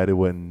wasn't bad. It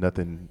wasn't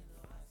nothing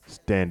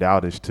stand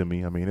outish to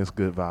me. I mean, it's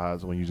good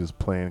vibes when you just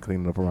playing,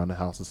 cleaning up around the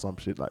house or some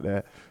shit like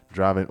that,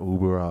 driving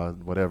Uber or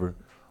whatever.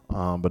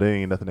 But there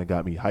ain't nothing that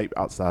got me hype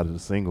outside of the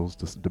singles.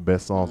 The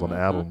best songs on the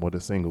Mm-hmm. album were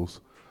the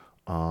singles,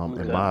 in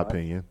Okay. my Right.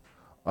 opinion.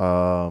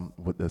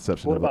 with the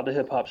exception What of about the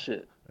hip hop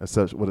shit? with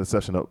the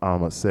exception of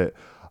I'm Upset.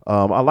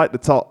 I like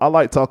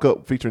Talk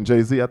Up featuring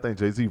Jay-Z. I think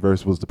Jay-Z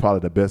verse was probably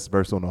the best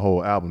verse on the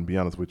whole album, to be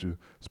honest with you.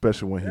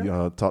 Especially when he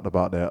talked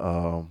about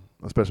that.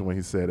 Especially when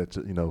he said that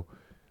Zimmerman.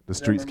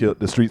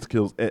 the streets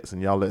kills X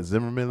and y'all let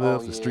Zimmerman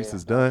live. Oh The streets yeah,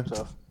 is that was done.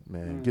 tough.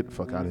 Man, get the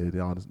fuck out of here,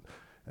 y'all.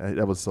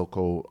 That was so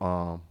cold.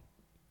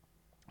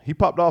 He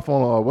popped off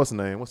on what's the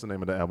name? What's the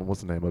name of the album?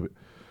 What's the name of it?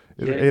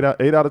 Is it Yeah.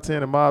 8 out of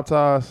 10 in Mob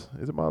Ties?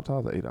 Is it Mob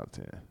Ties or 8 out of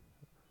 10?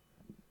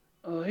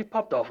 He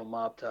popped off of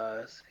Mob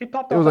Ties. He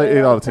popped It off was of like 8 8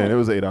 out out of of 10. 10. It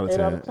was 8 out of 8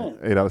 out 10. of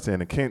 10. 8 out of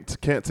 10. And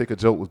can't take a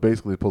joke was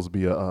basically supposed to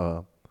be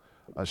a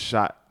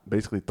shot,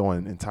 basically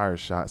throwing entire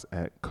shots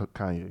at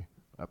Kanye.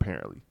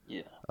 Apparently.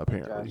 Yeah.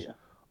 Gotcha.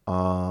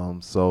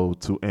 So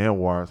to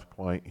Anwar's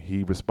point,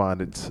 he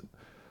responded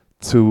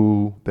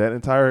to that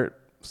entire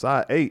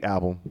Side 8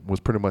 album was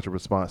pretty much a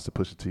response to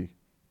Pusha T.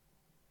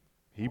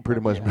 He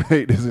pretty much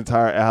made this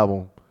entire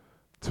album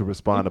to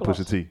respond to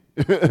Pusha T.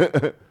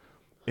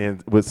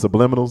 And with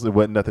subliminals, it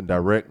wasn't nothing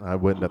direct. It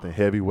wasn't nothing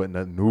heavy. It wasn't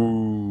nothing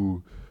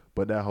new.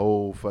 But that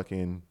whole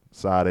fucking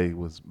Side 8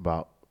 was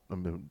about.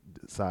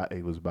 Side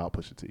 8 was about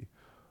Pusha T.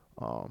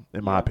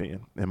 In my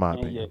opinion.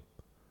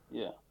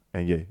 Yeah.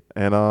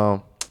 And I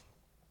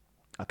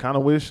kind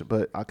of wish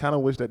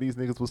that these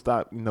niggas would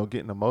stop,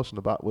 getting emotional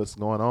about what's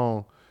going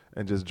on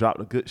and just drop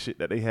the good shit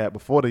that they had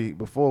before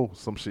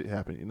some shit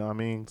happened. You know what I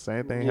mean?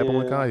 Same thing happened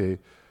with Kanye.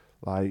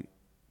 Like,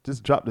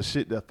 just drop the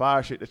shit, the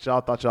fire shit that y'all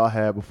thought y'all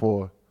had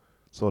before,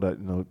 so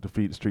that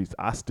defeat the streets.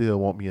 I still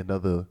want me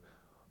another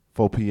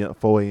 4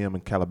 a.m.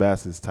 in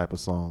Calabasas type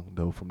of song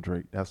though from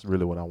Drake. That's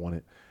really what I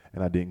wanted,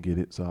 and I didn't get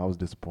it, so I was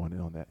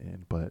disappointed on that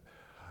end. But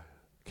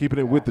keeping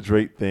it with the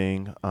Drake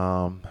thing,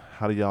 how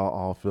do y'all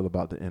all feel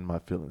about the In My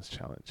Feelings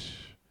challenge?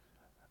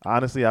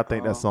 Honestly, I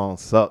think that song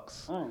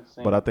sucks.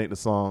 But I think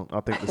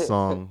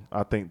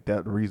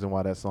that the reason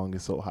why that song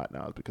is so hot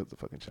now is because of the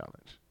fucking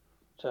challenge.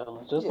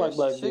 Just like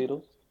Black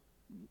Beatles.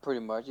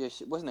 Pretty much. Yeah,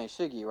 what's his name?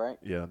 Shiggy, right?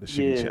 Yeah, the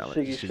Shiggy challenge.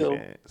 Shiggy show.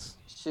 Dance.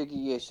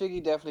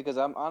 Shiggy definitely, because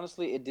I'm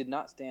honestly, it did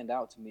not stand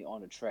out to me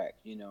on the track,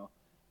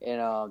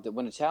 And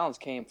when the challenge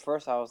came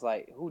first, I was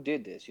like, who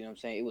did this? You know what I'm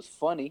saying? It was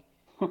funny,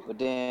 but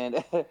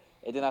then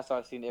and then I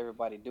started seeing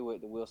everybody do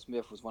it. The Will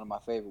Smith was one of my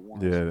favorite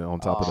ones. Yeah,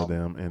 on top of the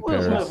damn in Will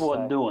Paris. Smith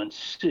wasn't doing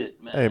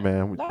shit, man. Hey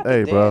man, Not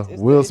hey the bro.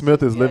 dance. Will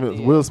Smith is yeah,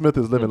 living. Will Smith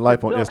is living The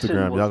life on production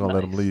Instagram. Y'all was gonna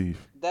let him nice.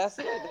 leave? That's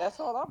it. That's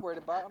all I'm worried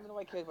about. I mean,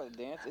 nobody cares about the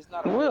dance. It's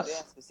not a real Will,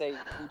 dance to say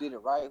who did it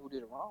right, who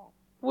did it wrong.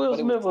 Will But it was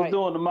Smith was tight.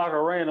 doing the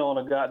Macarena on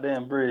a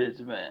goddamn bridge,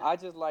 man. I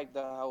just like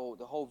the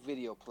whole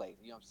video play.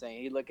 You know what I'm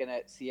saying? He looking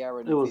at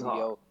Sierra in It the was video,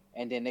 hard.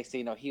 and then next thing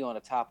you know, he on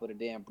the top of the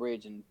damn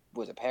bridge, and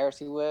was it Paris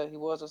he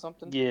was or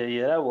something?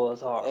 Yeah, that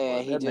was hard. And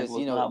But he that nigga just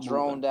was not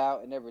droned moving.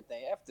 out and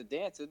everything. After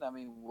dancing, I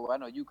mean, well, I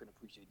know you can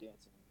appreciate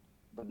dancing,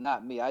 but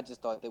not me. I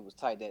just thought it was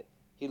tight that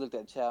he looked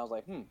at the challenge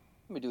like, let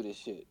me do this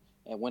shit,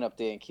 and went up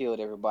there and killed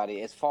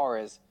everybody. As far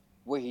as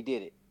where he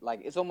did it,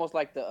 like it's almost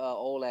like the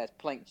old ass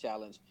plank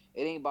challenge.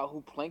 It ain't about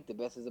who planked the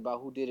best; it's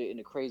about who did it in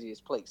the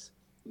craziest place.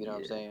 You know what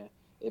I'm saying?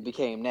 It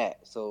became that.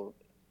 So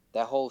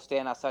that whole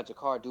stand outside your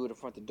car, do it in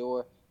front of the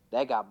door,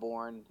 that got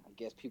boring. I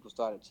guess people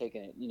started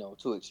taking it,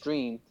 to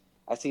extreme.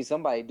 I see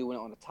somebody doing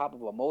it on the top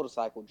of a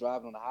motorcycle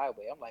driving on the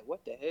highway. I'm like,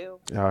 what the hell?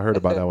 Yeah, I heard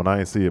about that one. I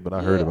ain't see it, but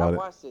I heard Yeah, I about it.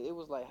 watched it. It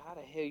was like, how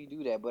the hell you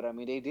do that? But I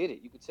mean, they did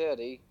it. You could tell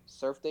they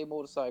surfed their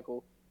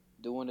motorcycle,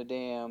 doing the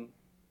damn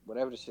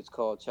whatever the shit's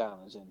called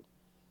challenge. And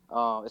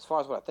as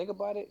far as what I think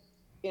about it,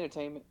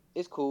 entertainment,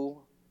 it's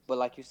cool. But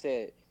like you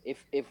said,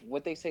 if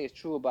what they say is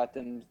true about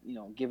them,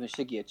 giving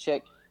Shiggy a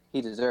check, he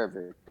deserved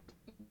it.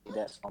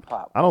 That's on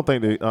pop. I don't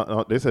think they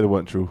said it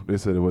wasn't true. They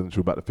said it wasn't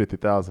true about the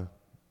 50,000.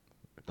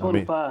 I mean,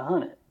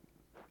 2,500.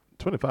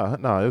 25.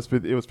 No, it was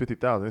 50. It was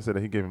 50,000. They said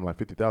that he gave him like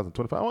 50,000.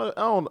 25.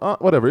 I don't.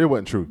 Whatever. It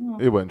wasn't true.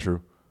 It wasn't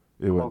true.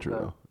 It wasn't true.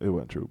 Though. It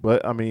wasn't true.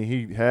 But I mean,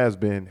 he has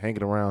been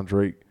hanging around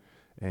Drake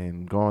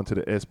and going to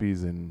the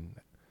ESPYS and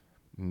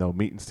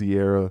meeting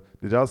Sierra.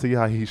 Did y'all see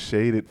how he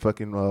shaded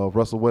fucking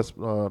Russell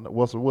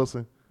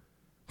Wilson?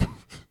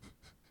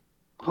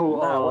 Who?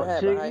 Nah, what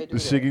happened? How Shiggy? you do The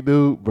that? Shiggy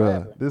dude, bruh.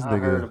 happened? This I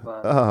heard nigga.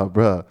 about it.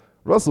 Bruh.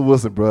 Russell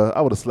Wilson, bruh. I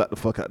would have slapped the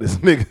fuck out of this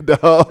nigga,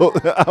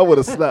 dog. I would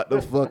have slapped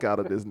the fuck out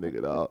of this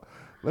nigga, dog.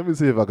 Let me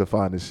see if I can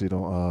find this shit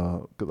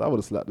on, cause I would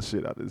have slapped the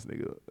shit out of this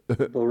nigga.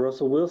 But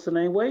Russell Wilson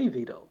ain't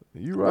wavy though.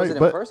 You Was right, it in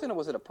but person or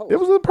was it a post? it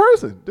was in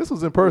person. This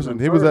was in person.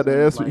 He was at the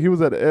person, he was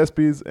at the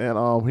ESPYS,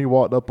 and he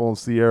walked up on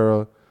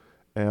Sierra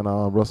and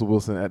Russell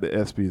Wilson at the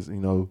ESPYS,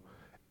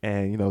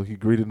 and he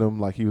greeted them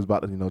like he was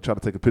about to try to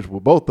take a picture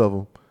with both of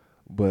them.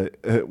 But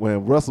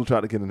when Russell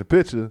tried to get in the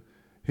picture,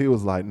 he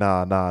was like,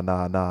 nah,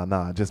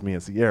 just me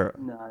and Sierra.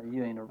 Nah,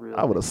 you ain't a real.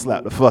 I would have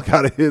slapped the fuck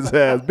out of his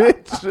ass,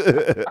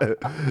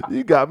 bitch.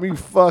 You got me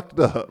fucked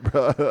up,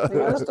 bro.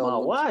 That's my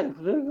wife,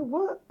 nigga.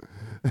 What?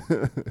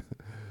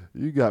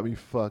 You got me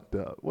fucked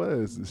up.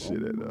 Where is this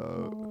shit at?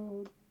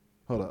 Hold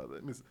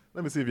on,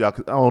 let me see if y'all.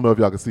 I don't know if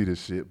y'all can see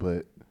this shit,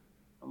 but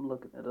I'm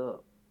looking it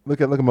up.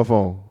 look at my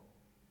phone.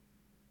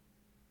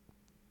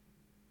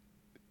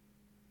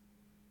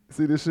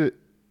 See this shit?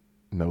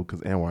 No,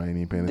 because Anwar ain't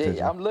even paying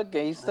attention. I'm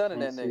looking. He's stunning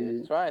that can't see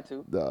nigga. it. Trying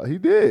to. He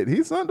did.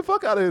 He sunned the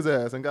fuck out of his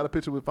ass and got a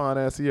picture with fine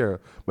ass Sierra.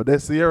 But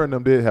that Sierra and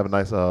them did have a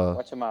nice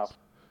Watch your mouth.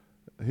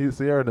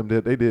 Sierra and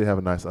them did have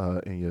a nice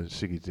in your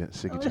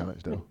shiggy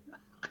challenge though.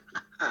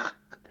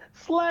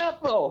 Slap?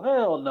 Oh,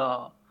 hell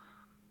no.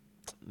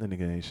 That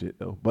nigga ain't shit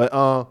though. But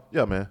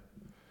yeah, man.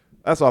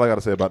 That's all I gotta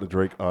say about the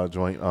Drake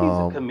joint. He's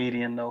a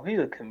comedian, though. He's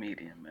a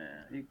comedian,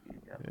 man.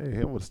 Hey,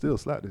 him would still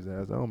slap his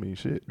ass. That don't mean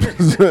shit.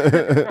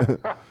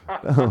 That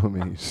don't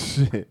mean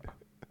shit.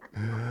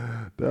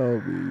 That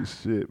don't mean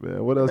shit,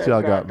 man. What else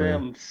y'all got, man?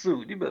 Goddamn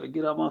suit. You better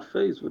get out my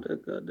face with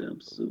that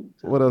goddamn suit.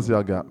 What else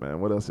y'all got,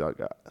 man? What else y'all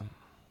got?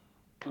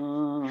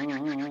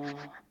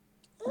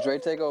 Dre,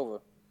 take over.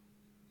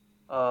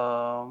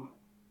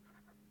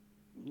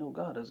 No,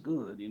 God is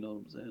good. You know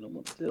what I'm saying? I'm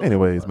gonna tell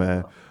Anyways,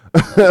 man.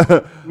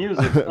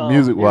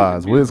 Music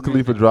wise, Wiz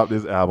Khalifa dropped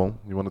his album.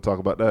 You want to talk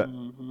about that?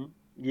 Mm-hmm.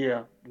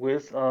 Yeah,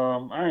 Wiz.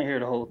 I ain't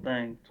hear the whole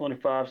thing.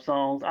 25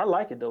 songs. I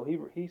like it though.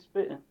 He's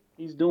spitting.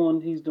 He's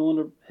doing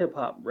the hip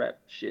hop rap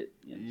shit.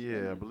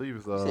 Yeah, I believe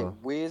it's You said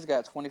Wiz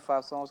got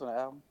 25 songs on the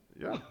album.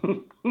 Yeah.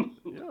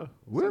 Yeah.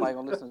 Somebody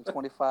gonna listen to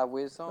 25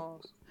 Wiz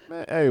songs?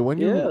 Man, hey, when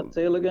you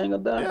Taylor Gang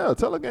of Die. Yeah,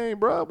 Taylor Gang,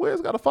 bro.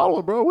 Wiz got a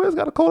following, bro. Wiz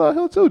got a code out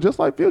here too, just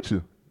like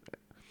Future.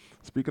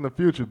 Speaking of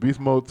Future, Beast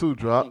Mode 2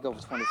 dropped. Go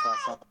for 25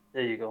 songs.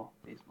 There you go.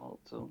 Beast Mode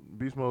 2.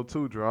 Beast Mode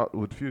 2 dropped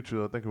with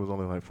Future. I think it was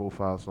only like 4 or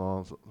 5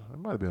 songs. It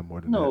might have been more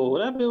than that. No,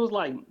 that bit was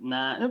like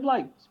 9. It was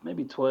like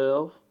maybe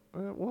 12.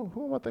 Well,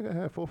 who am I thinking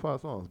had 4 or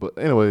 5 songs? But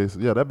anyways,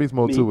 yeah, that Beast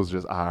Mode 2 was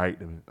just all right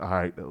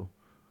though.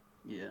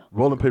 Yeah.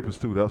 Rolling Papers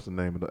 2, that's the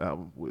name of the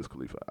album, Wiz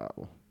Khalifa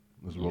album.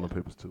 It was Rolling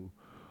Papers 2.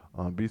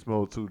 Beast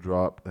Mode 2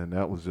 dropped, and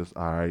that was just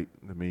all right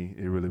to me.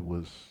 It really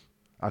was.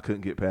 I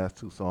couldn't get past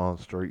 2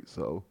 songs straight,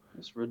 so.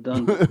 It's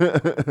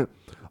redundant.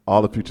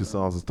 All the Future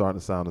songs are starting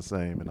to sound the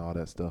same and all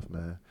that stuff,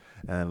 man.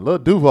 And Lil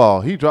Duval,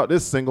 he dropped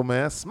this single,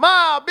 man.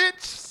 Smile,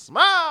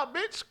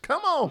 bitch,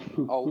 come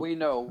on. Oh, we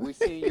know. We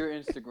seen your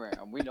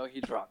Instagram. We know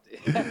he dropped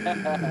it.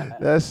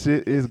 That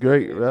shit is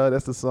great, bro.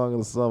 That's the song of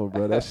the summer,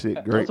 bro. That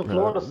shit great, That's a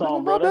Florida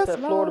song, bro. That's that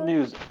Florida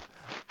music.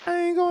 I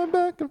ain't going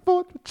back and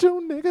forth with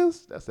you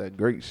niggas. That's that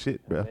great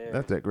shit, bro. Yeah.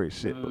 That's that great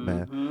shit, but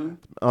man.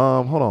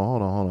 Hold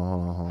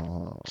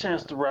on.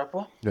 Chance the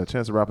Rapper. Yeah,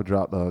 Chance the Rapper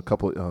dropped a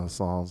couple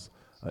songs,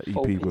 EP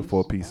with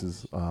 4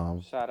 pieces.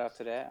 Shout out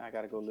to that. I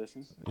gotta go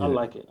listen. Yeah. I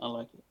like it.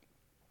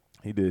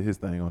 He did his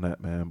thing on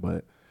that, man.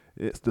 But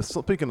it's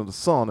speaking of the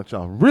song that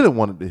y'all really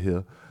wanted to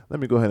hear, let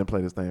me go ahead and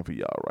play this thing for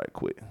y'all right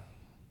quick.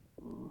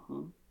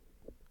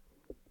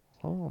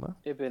 Hold on now.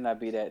 It better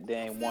not be that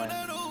dang one.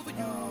 Yeah,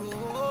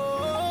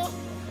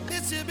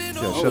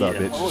 shut up,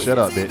 bitch. Shut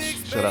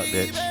up,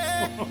 bitch.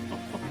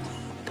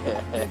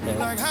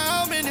 Like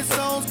how many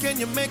songs can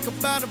you make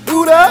about a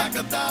Who that? like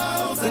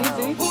 1,000?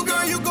 Who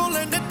girl you gon'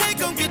 let the day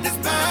gon' get this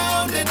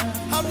pounding?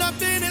 I'm not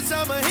finished,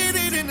 I'ma hit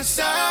it in the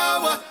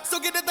shower.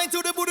 So get the thing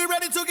to the booty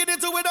ready to get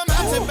into it. I'm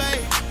out to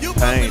babe. You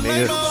Pain,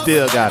 nigga.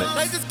 Still got it.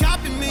 They just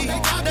copy me.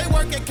 They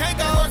working can't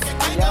go.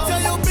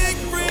 Tell your big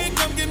friend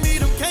come give me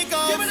them cake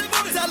off.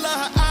 Tell her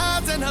her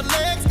eyes and her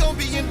legs gon'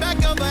 be in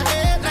back of her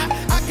head.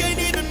 I can't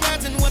even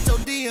imagine what your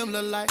DM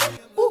look like.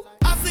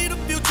 I see the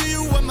future,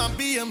 you what my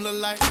BM look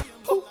like.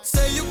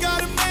 Say you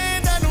got a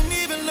man that don't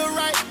even look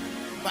right,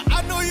 but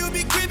I know you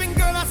be creeping,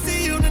 girl. I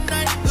see you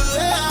tonight.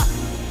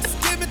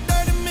 Just give me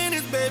 30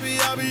 minutes, baby.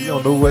 I'll be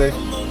on the way.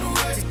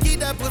 Just keep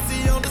that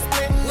pussy on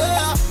display.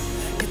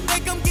 You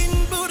think I'm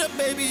getting booed up,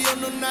 baby? Oh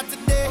no, not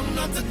today.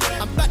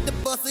 I'm about to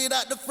bust it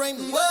out the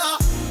frame.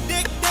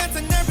 Dick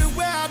dancing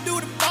everywhere. I do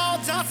the ball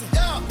Johnson.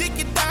 Dick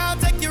it down,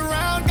 take you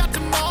around, got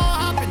your mall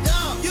hopping.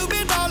 You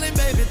been ballin',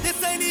 baby.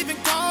 This ain't even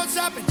called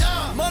shopping.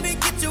 Money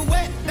get you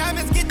wet,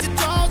 diamonds get your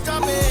jaws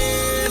dropping.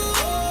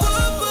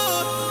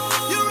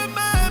 You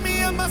remind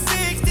me of my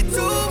 62.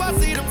 I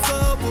see them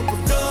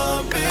subwoofers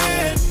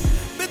jumping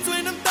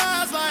between them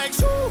thighs like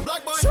shoo,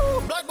 black boy,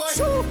 shoo, black boy,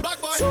 shoo, black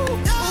boy. Shoo.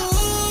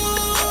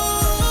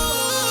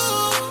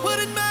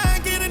 Wouldn't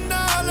mind getting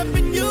all up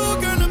in you,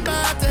 girl. I'm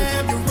about to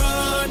have you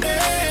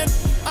running.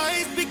 I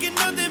ain't speaking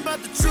nothing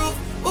but the truth.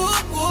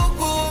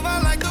 I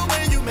like the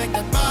way you make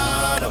that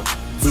bottom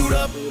suit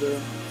up.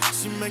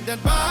 She make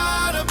that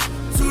bottom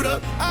suit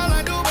up. I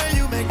like the way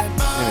you make that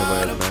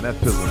bottom. Anyways, man, that's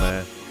Pizzle,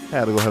 man.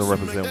 Had to go ahead and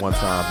represent one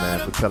time, man,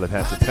 for Tell It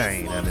Has the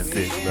Pain and his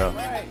dick, bro.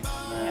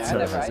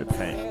 Tell It Has the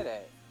Pain.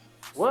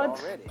 What?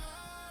 Already.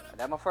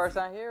 That's my first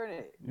time hearing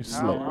it. You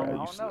slow, I bro. don't You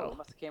know. slow. It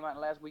must have came out in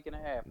the last week and a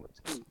half.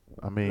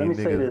 I mean, Let me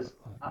nigga, say this.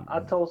 I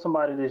told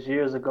somebody this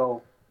years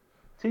ago.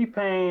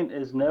 T-Pain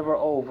is never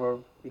over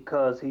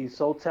because he's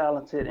so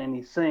talented and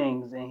he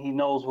sings and he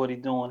knows what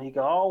he's doing. He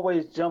can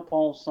always jump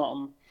on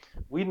something.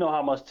 We know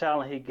how much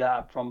talent he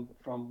got from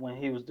when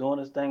he was doing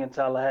his thing in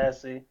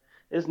Tallahassee.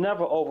 It's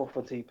never over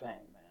for T-Pain, man.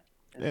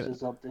 It's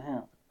just up to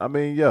him. I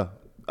mean, yeah,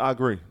 I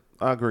agree.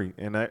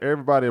 And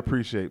everybody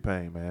appreciate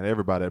Pain, man.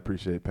 Everybody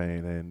appreciate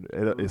Pain. And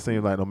it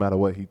seems like no matter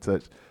what he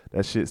touched,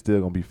 that shit's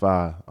still going to be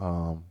fire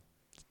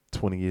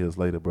 20 years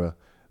later, bro.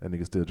 That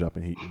nigga still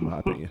dropping heat, in my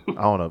opinion.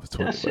 I don't know if it's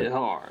That Twitter, but shit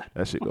hard.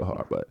 that shit go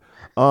hard. But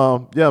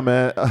yeah,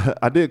 man,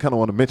 I did kind of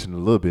want to mention a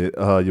little bit.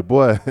 Your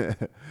boy,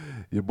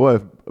 your boy,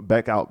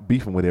 back out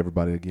beefing with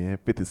everybody again.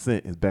 50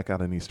 Cent is back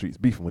out in these streets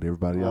beefing with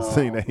everybody. I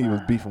seen Oh that he was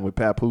man. beefing with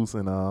Papoose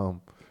and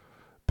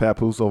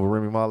Papoose over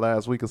Remy Ma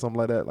last week or something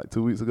like that, like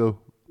 2 weeks ago.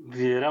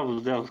 Yeah, that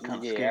was kind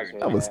of Yeah, I scary, saw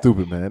That was man. that.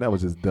 stupid, man. That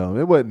was just dumb.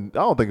 It wasn't. I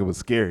don't think it was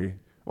scary.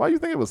 Why you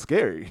think it was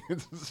scary?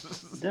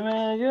 Then,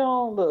 man,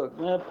 look,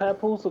 man.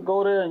 Papoose will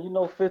go there,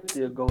 and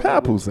 50 will go there with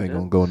Papoose you. ain't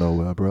gonna go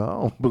nowhere, bro. I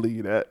don't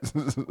believe that.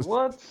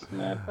 What,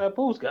 man?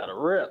 Papoose got a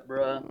rep,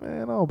 bro.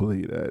 Man, I don't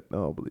believe that. I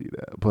don't believe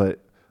that. But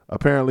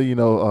apparently,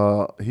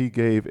 he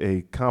gave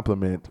a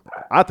compliment.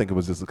 I think it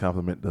was just a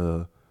compliment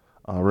to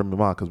Remy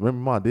Ma, because Remy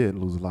Ma did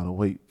lose a lot of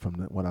weight from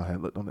what I had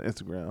looked on the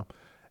Instagram,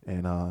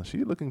 and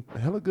she looking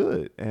hella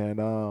good. And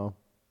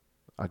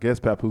I guess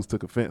Papoose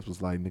took offense,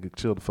 was like, "Nigga,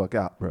 chill the fuck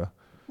out, bro."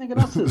 Nigga,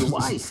 that's his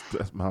wife.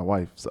 That's my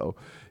wife. So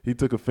he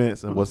took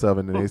offense and what's up,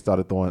 and then they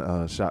started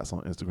throwing shots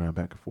on Instagram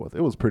back and forth.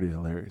 It was pretty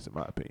hilarious, in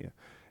my opinion.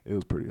 It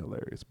was pretty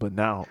hilarious. But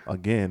now,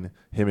 again,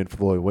 him and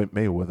Floyd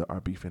Mayweather are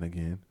beefing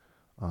again.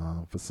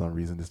 For some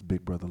reason, this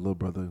big brother, little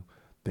brother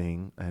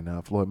thing. And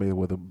Floyd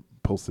Mayweather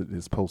posted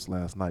his post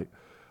last night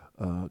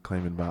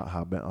claiming about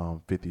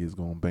how 50 is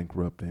going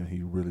bankrupt and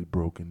he really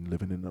broke and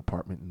living in an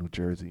apartment in New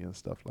Jersey and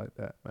stuff like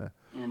that, man.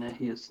 And that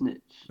he a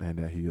snitch. And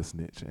that he a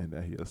snitch,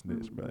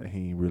 but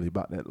he ain't really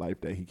about that life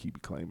that he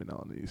keep claiming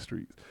on these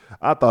streets.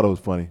 I thought it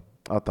was funny.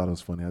 I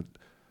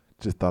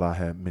just thought I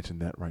had mentioned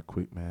that right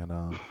quick,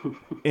 man.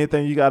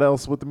 Anything you got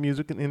else with the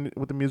music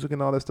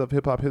and all that stuff,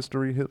 hip hop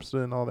history,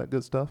 hipster, and all that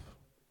good stuff?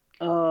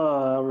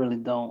 I really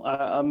don't.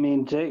 I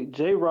mean,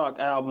 J Rock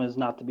album is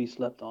not to be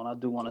slept on. I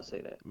do want to say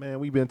that. Man,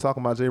 we've been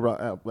talking about J Rock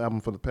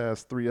album for the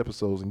past 3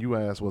 episodes, and you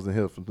ass wasn't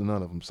here for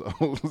none of them. So,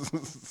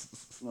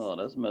 Oh,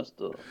 that's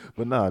messed up.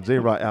 but nah, J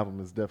Rock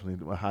album is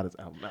definitely the hottest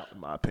album out in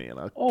my opinion.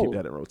 I keep Oh,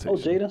 that in oh, rotation.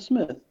 Jaden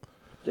Smith.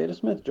 Jaden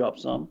Smith dropped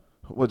some.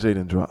 What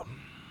Jaden drop?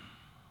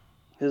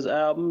 His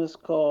album is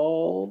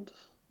called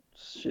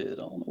shit. I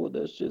don't know what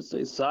that shit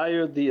say.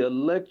 Sire the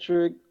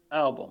Electric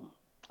Album.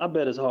 I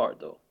bet it's hard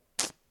though.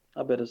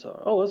 I bet it's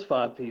hard. Oh, it's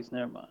 5 piece.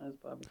 Never mind. It's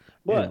 5 piece.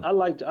 But And I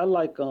like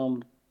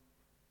Jaden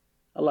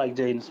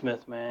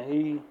Smith,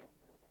 man.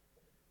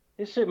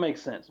 His shit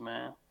makes sense,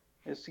 man.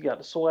 He got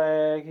the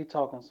swag. He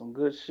talking some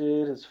good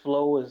shit. His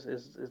flow is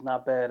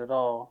not bad at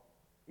all.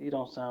 He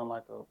don't sound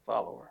like a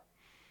follower.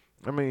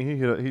 I mean, he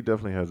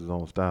definitely has his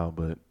own style,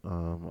 but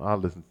I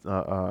listen.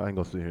 I ain't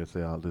gonna sit here and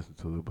say I'll listen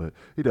to it, but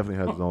he definitely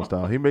has his own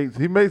style. He makes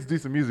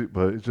decent music,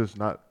 but it's just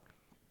not.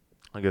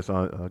 I guess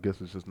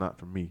it's just not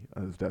for me.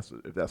 If that's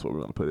what we're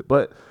gonna put it.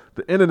 But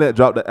the internet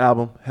dropped the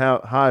album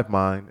Hive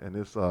Mind, and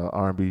this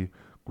R&B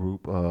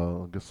group,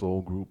 good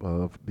soul group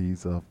of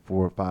these 4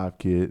 or 5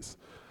 kids,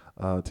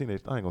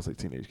 teenage. I ain't gonna say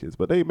teenage kids,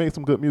 but they made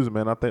some good music,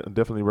 man.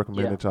 Definitely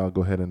recommend Yeah. that y'all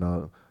go ahead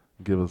and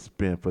give a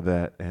spin for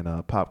that. And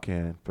Pop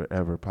Can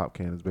Forever. Pop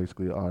Can is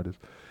basically an artist.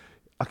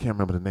 I can't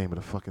remember the name of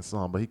the fucking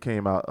song, but he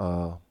came out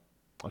a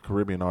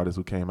Caribbean artist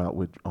who came out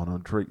with on a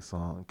Drake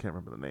song. I can't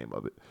remember the name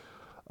of it.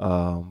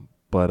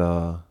 But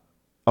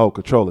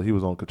Controller. He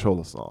was on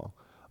Controller song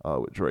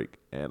with Drake,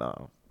 and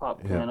Pop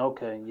him, Can.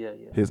 Okay. Yeah.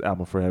 Yeah. his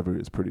album Forever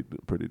is pretty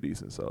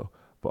decent. So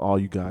for all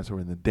you guys who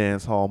are in the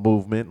dance hall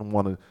movement and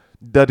want to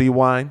duddy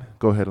wine,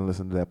 go ahead and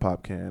listen to that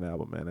Pop Can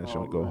album, man. That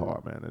Oh shit go man.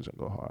 hard, man. That shit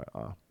go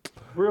hard.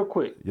 Real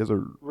quick. Yes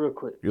sir. Real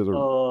quick. Yes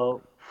sir.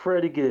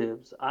 Freddie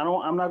Gibbs.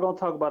 I'm not gonna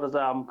talk about his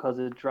album because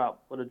it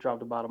dropped. But it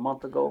dropped about a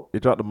month ago.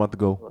 It dropped a month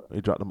ago. But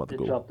It dropped a month it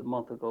ago. dropped a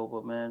month ago.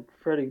 But man,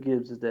 Freddie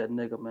Gibbs is that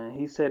nigga, man.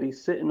 He said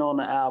he's sitting on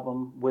the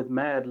album with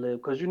Madlib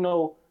because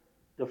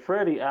the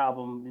Freddie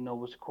album,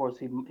 which of course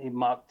he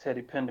mocked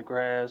Teddy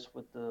Pendergrass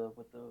with the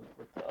With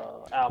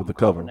album the cover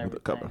cover. and With the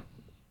cover. everything.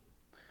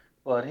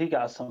 But he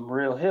got some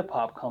real hip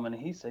hop coming,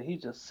 and he said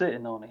he's just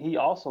sitting on it. He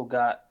also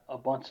got a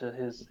bunch of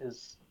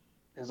his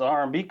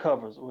R&B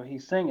covers where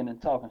he's singing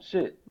and talking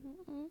shit.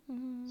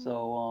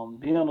 So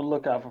be on the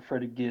lookout for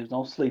Freddie Gibbs.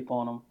 Don't sleep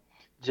on him.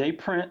 Jay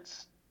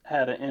Prince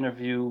had an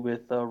interview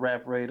with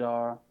Rap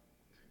Radar.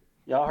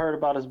 Y'all heard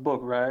about his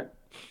book, right?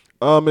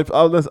 If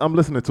I'm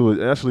listening to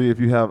it. Actually, if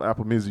you have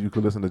Apple Music, you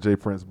can listen to Jay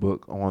Prince's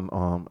book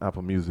on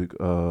Apple Music.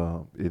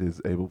 It is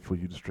able for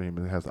you to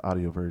stream. It has the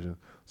audio version,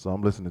 so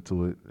I'm listening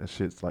to it. That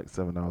shit's like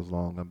 7 hours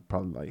long. I'm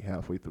probably like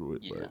halfway through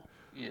it, Yeah. but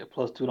Yeah.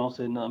 Plus two, don't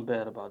say nothing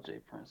bad about Jay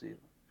Prince either.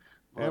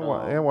 But and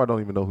why I don't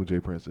even know who Jay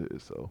Prince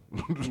is. So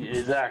yeah,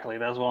 exactly.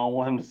 That's why I don't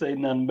want him to say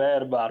nothing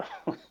bad about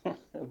him.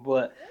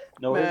 But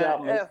no, his Man,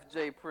 album is. F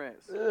J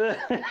Prince.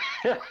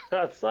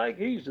 That's like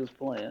he's just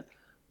playing.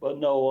 But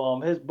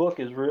no, his book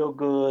is real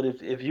good.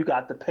 If you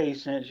got the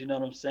patience, you know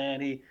what I'm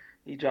saying.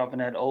 He dropping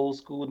that old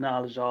school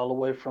knowledge all the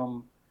way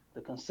from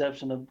the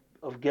conception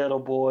of Ghetto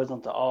Boys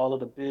onto all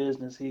of the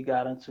business he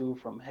got into,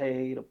 from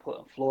Hay to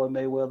putting Floyd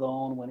Mayweather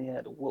on when he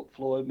had to whoop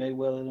Floyd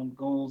Mayweather them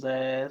goons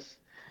ass,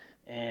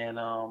 and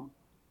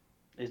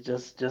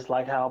it's just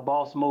like how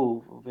Boss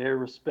move, very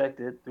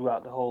respected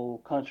throughout the whole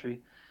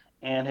country,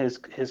 and his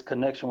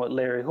connection with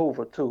Larry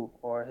Hoover too,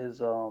 or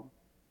his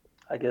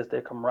I guess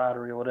their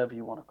camaraderie or whatever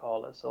you want to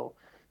call it. So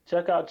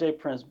Check out Jay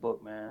Prince's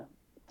book, man.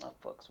 I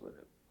fucks with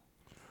it.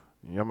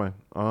 Yeah, man.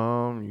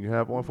 You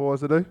have one Hmm. for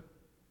us today?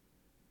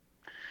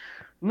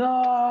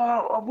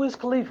 No, Wiz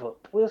Khalifa.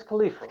 Wiz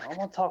Khalifa. I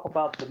want to talk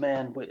about the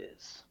man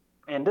Wiz.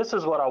 And this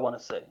is what I want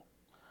to say.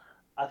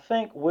 I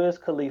think Wiz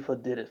Khalifa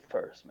did it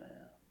first,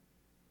 man.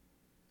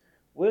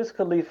 Wiz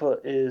Khalifa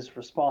is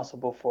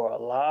responsible for a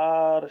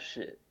lot of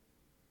shit.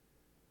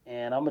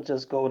 And I'm going to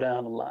just go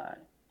down the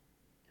line.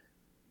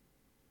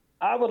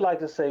 I would like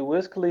to say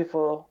Wiz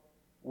Khalifa,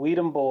 We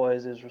Dem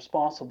Boys is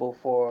responsible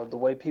for the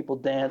way people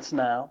dance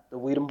now. The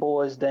We Dem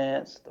Boys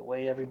dance, the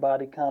way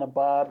everybody kind of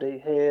bob their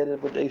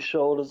head with their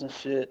shoulders and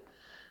shit.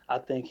 I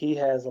think he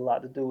has a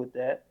lot to do with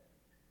that.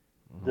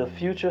 The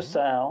future Mm-hmm.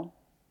 sound,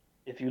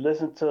 if you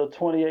listen to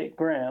 28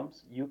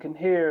 grams, you can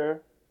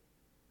hear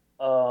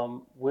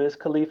Wiz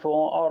Khalifa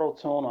on auto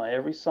tune on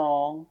every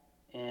song.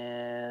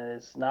 And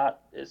it's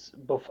not,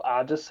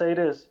 I'll just say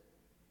this,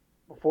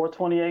 before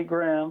 28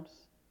 grams,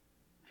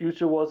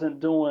 Future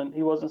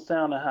he wasn't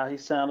sounding how he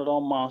sounded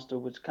on Monster,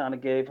 which kind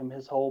of gave him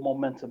his whole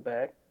momentum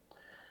back.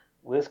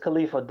 Wiz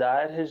Khalifa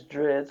dyed his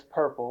dreads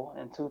purple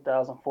in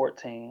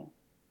 2014,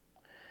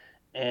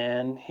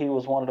 and he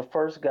was one of the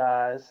first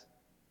guys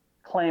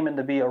claiming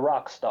to be a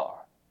rock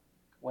star,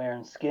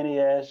 wearing skinny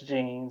ass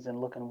jeans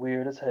and looking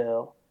weird as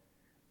hell,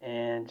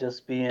 and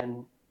just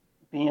being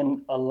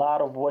a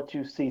lot of what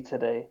you see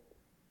today.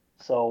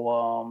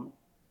 So,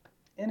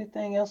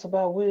 anything else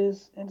about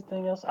Wiz?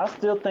 Anything else? I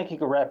still think he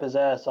could rap his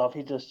ass off.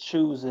 He just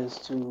chooses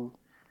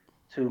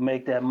to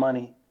make that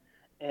money.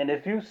 And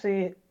if you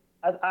see,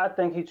 I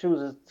think he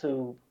chooses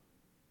to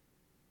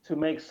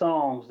make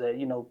songs that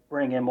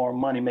bring in more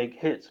money, make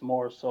hits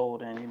more so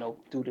than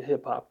do the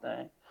hip hop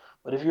thing.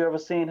 But if you ever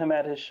seen him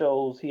at his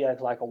shows, he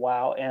acts like a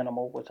wild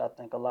animal, which I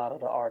think a lot of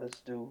the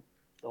artists do.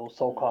 Those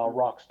so-called Hmm.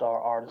 rock star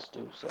artists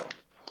do. So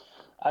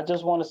I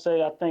just want to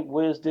say I think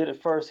Wiz did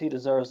it first. He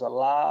deserves a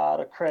lot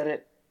of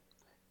credit.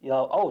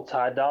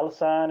 Ty Dolla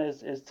Sign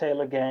is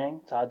Taylor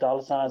Gang. Ty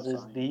Dolla Sign I'm is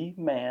sorry. the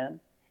man.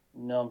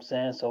 You know what I'm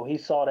saying? So he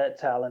saw that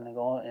talent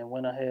and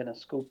went ahead and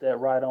scooped that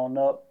right on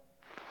up.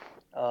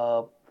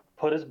 Uh,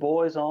 Put his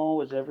boys on,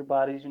 which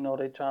everybody's,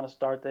 they trying to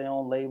start their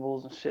own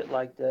labels and shit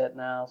like that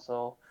now.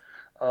 So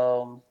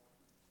um,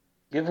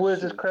 give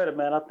Wiz his Shoot. credit,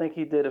 man. I think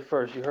he did it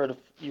first. You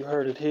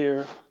heard it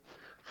here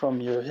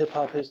from your hip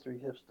hop history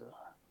hipster.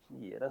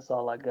 Yeah, that's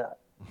all I got.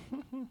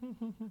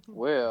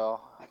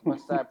 Well, as much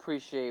as I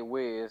appreciate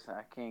Wiz,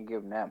 I can't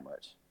give him that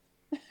much.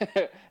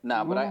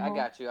 Nah, but I Hmm.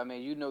 got you. I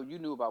mean, you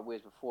knew about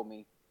Wiz before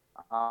me.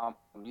 You know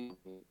me.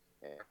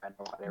 I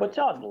know about But everything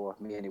y'all before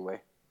me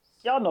anyway.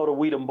 y'all know the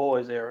Weedem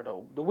Boys era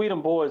though. The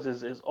Weedem Boys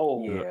is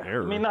old. Yeah.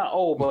 I mean Error. not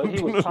old, but he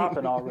was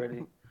popping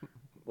already.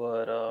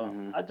 But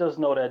Hmm. I just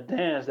know that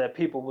dance that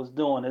people was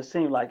doing. It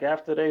seemed like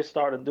after they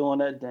started doing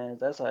that dance,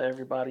 that's how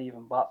everybody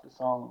even bop the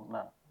songs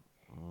now.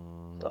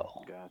 Mm.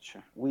 So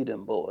Gotcha. we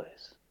them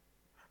boys.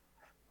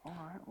 All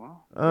right.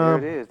 Well, there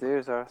it Um, is.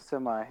 There's our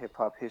semi hip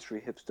hop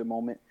history hipster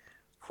moment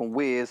from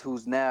Wiz,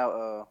 who's now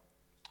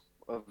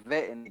a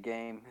vet in the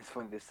game. It's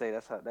funny to say.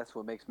 That's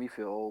what makes me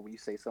feel old when you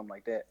say something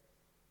like that.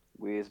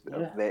 Wiz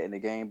a Yeah, vet in the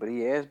game, but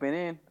he has been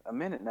in a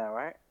minute now,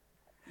 right?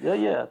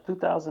 yeah.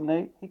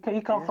 2008. He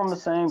come Yeah, from the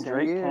same 10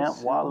 Drake camp, years.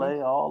 Hmm.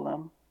 Wale, all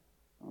them.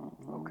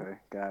 Hmm. Okay,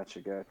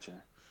 gotcha.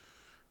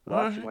 all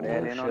Watch, you right. want to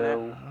add For in on that?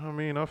 sure. I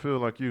mean, I feel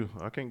like you.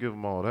 I can't give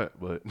them all that,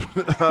 but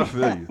I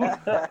feel you.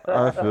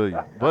 I feel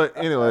you. But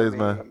I anyways,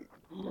 man. mean,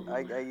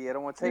 yeah, I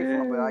don't want to take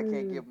from him, but I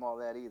can't give him all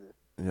that either.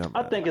 Yeah,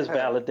 I man. think it's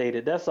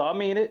validated. That's all. I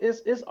mean,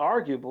 it's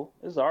arguable.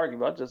 It's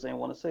arguable. I just ain't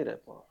want to say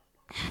that part.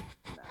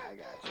 Nah, I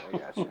got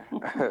you.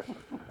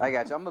 I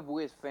got you. I'm a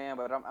Wiz fan,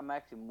 but I'm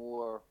actually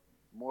more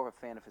of a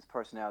fan of his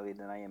personality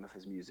than I am of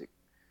his music.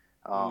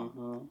 Hmm.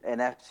 And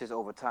that's just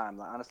over time.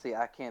 Like, honestly,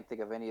 I can't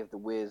think of any of the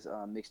Wiz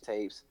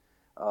mixtapes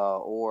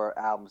or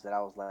albums that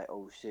I was like,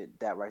 oh shit,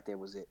 that right there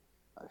was it.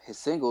 His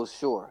singles,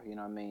 sure, you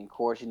know what I mean. Of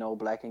course,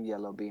 Black and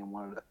Yellow being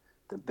one of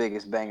the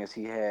biggest bangers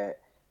he had.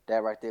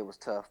 That right there was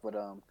tough. But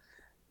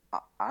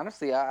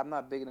honestly, I'm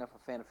not big enough a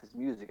fan of his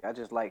music. I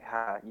just like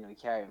how he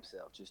carry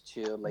himself, just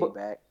chill, laid But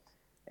back,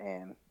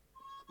 and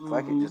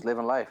fuck it, hmm just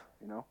living life.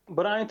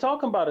 but I ain't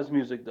talking about his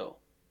music though.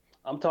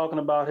 I'm talking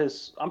about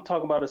his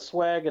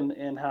swag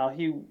and how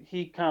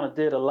he kind of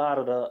did a lot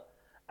of the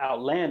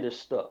outlandish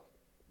stuff.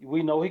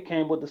 We know he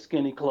came with the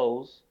skinny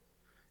clothes.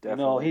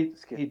 Definitely.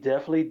 He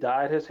definitely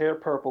dyed his hair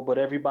purple, but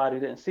everybody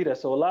didn't see that.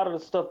 So a lot of the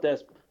stuff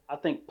that's I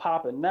think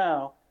popping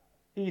now,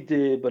 he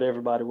did, but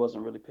everybody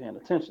wasn't really paying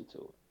attention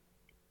to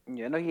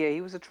Yeah, no, yeah,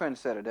 he was a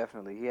trendsetter.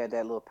 Definitely, he had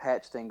that little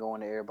patch thing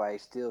going that everybody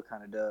still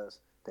kind of does.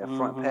 it. That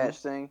front patch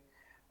thing.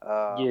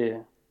 Uh, Yeah,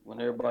 when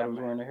then everybody was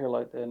wearing their hair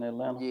like that in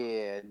Atlanta.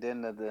 yeah,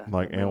 then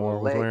Like the little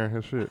Anwar was leg, wearing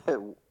his shit.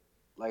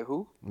 like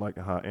who? Like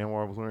how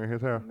Anwar was wearing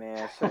his hair.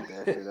 Man, shut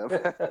that shit up.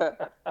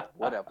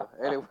 Whatever.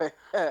 Anyway,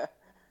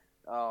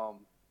 um,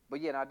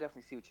 but yeah, no, I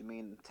definitely see what you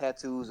mean.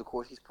 Tattoos, of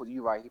course,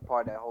 you right. He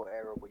part of that whole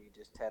era where you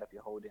just tat up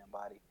your whole damn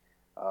body.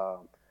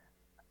 Um,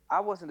 I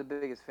wasn't the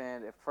biggest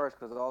fan at first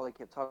because all he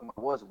kept talking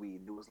about was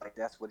weed. It was like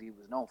that's what he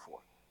was known for.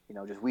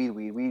 Just weed,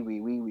 weed, weed,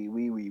 weed, weed, weed,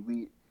 weed, weed,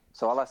 weed.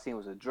 So all I seen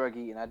was a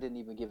druggie, and I didn't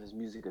even give his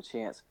music a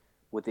chance,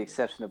 with the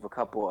exception of a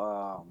couple,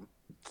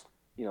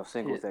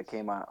 singles that Hits.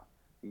 came out.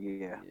 Yeah,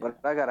 Yeah. but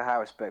I got a high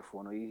respect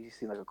for him. He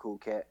seemed like a cool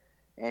cat,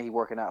 and he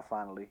working out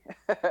finally.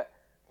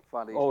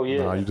 Finally, Oh Nah,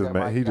 yeah. you just Chef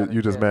mad. Mike got a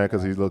You just chest mad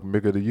because he now. look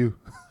bigger to you.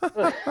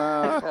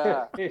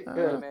 Hey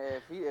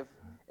man,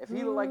 if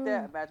he look like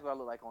that, imagine what I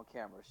look like on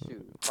camera.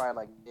 Shoot, probably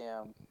like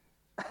damn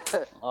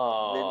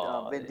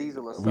Oh, Vin there you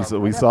Diesel or We go. saw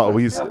something. we And that saw boy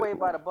we s- still weighed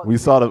about a buck we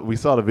saw the fifty. we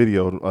saw the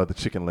video of the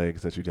chicken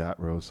legs that you got,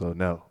 bro. So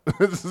no.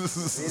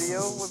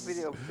 Video? What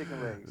video of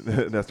chicken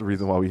legs? That's the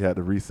reason why we had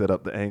to reset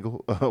up the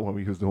angle when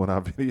we was doing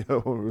our video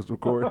when we was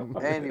recording.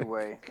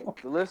 Anyway,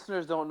 the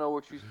listeners don't know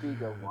what you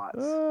speak of,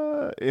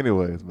 Watts.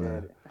 Anyways,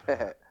 man.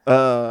 Dead.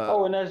 Uh,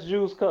 Oh, and that's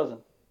Juice's cousin.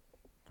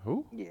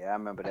 who? Yeah, I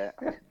remember that.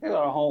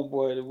 Our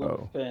homeboy that went to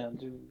Oh, fam,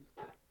 Juice.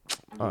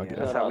 I Yeah, that's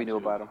guess. Shout how we out knew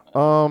Juice, about him.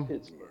 man. Um.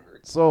 Pittsburgh.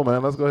 So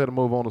man, let's go ahead and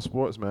move on to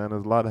sports, man.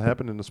 There's a lot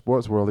happening in the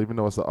sports world, even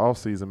though it's the off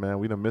season, man.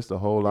 We done missed a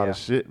whole lot of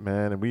Yeah. shit,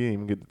 man, and we ain't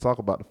even get to talk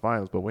about the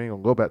finals. But we ain't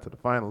gonna go back to the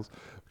finals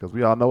because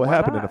we all know what Why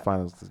happened in the not?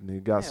 finals.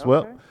 Nigga got Yeah, okay.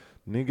 swept.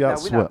 Nigga got No, we're not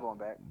swept. going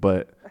back.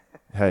 But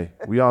hey,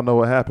 we all know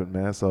what happened,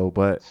 man. So,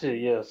 but Shit,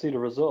 yeah. See the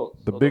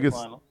results the of the biggest,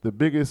 final. the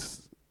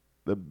biggest,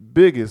 the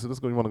biggest. Let's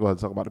go. You want to go ahead and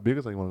talk about the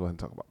biggest, or you want to go ahead and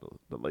talk about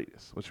the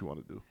latest? What you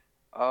want to do?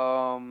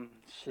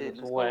 Shit Shit. is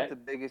Let's go with whack. the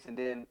biggest, and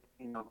then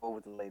go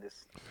with the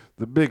latest.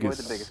 The Go with the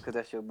biggest, biggest. cause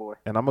that's your boy.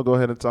 And I'm gonna go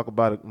ahead and talk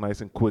about it nice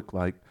and quick,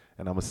 like,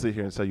 and I'm gonna sit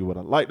here and tell you what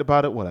I liked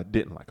about it, what I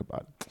didn't like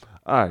about it.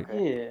 All right.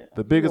 Okay. Yeah.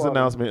 The You biggest already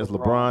announcement is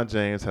LeBron. LeBron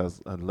James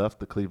has left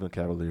the Cleveland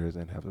Cavaliers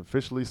and have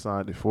officially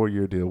signed a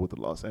 4-year deal with the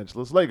Los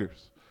Angeles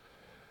Lakers.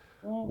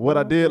 What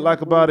I did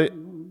like about it,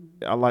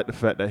 I like the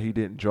fact that he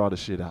didn't draw the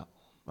shit out.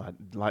 I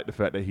like the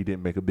fact that he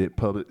didn't make a big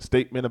public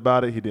statement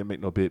about it. He didn't make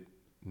no big,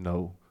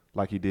 no,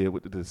 like he did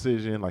with the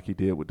decision, like he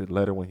did with the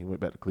letter when he went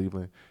back to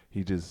Cleveland.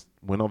 He just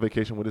went on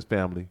vacation with his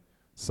family,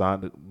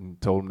 signed it, and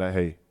told him that,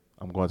 hey,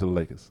 I'm going to the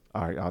Lakers.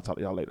 All right, I'll talk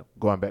to y'all later.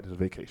 Going back to the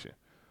vacation.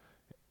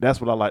 That's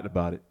what I liked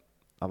about it.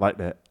 I like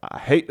that. I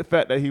hate the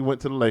fact that he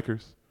went to the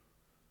Lakers.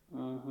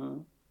 Mm-hmm.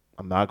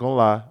 I'm not gonna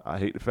lie. I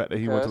hate the fact that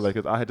he went to Because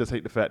Lakers. I just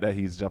hate the fact that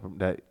he's jumping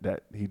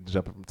that he's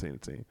jumping from team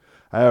to team.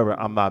 However,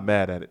 I'm not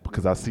mad at it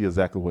because I see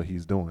exactly what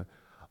he's doing.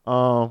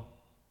 Um,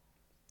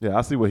 yeah,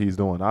 I see what he's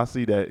doing. I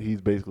see that he's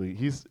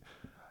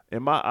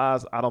in my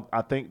eyes.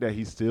 I think that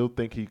he still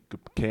think he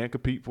can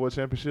compete for a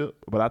championship,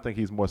 but I think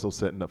he's more so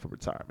setting up for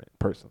retirement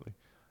personally,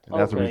 and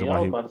that's the reason Okay, I why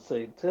was he about to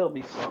say, tell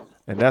me something.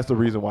 and that's the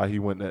reason why he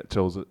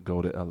chose to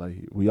go to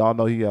L.A. We all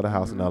know he had a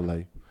house in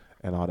L.A.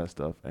 and all that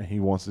stuff, and he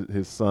wants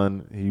his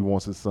son. He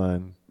wants his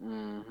son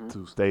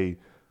to stay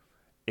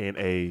in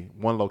a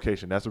one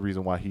location. That's the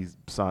reason why he's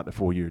signed a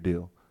 4-year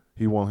deal.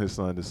 He wants his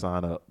son to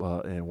sign up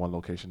in one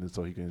location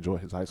so he can enjoy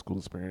his high school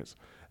experience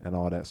and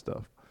all that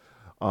stuff.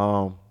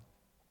 Um,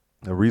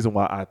 the reason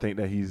why I think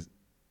that he's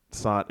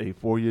signed a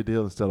 4-year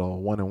deal instead of a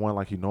 1-and-1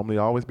 like he normally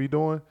always be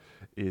doing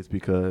is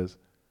because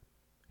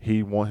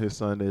he want his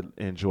son to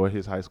enjoy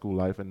his high school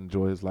life and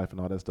enjoy his life and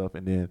all that stuff.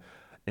 And then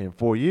in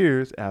 4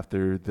 years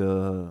after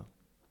the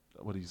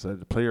what do you say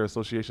the player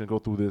association go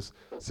through this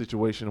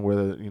situation where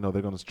they're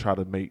going to try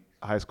to make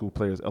high school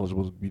players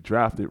eligible to be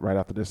drafted right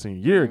after their senior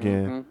year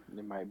again.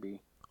 it might be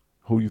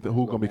Who going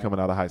to be man. coming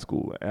out of high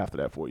school after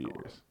that 4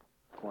 years?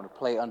 Going to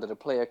play under the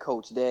player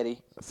coach, daddy.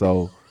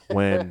 So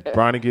when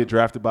Bronny get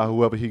drafted by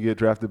whoever he get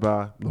drafted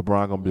by,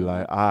 LeBron gonna be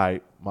like, all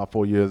right, my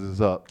 4 years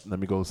is up. Let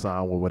me go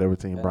sign with whatever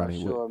team And I'm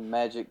Bronny with. sure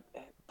Magic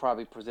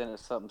probably presented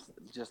something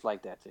just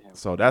like that to him.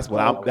 So that's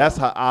what Oh, that's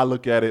how I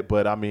look at it.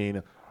 But I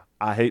mean,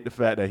 I hate the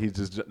fact that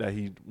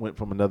he went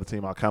from another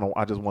team. I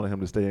just wanted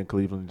him to stay in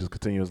Cleveland and just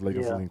continue his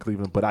legacy Yeah. in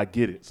Cleveland. But I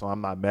get it, so I'm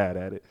not mad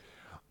at it.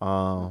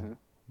 Mm-hmm.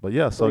 But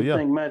yeah, So so you yeah,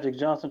 think Magic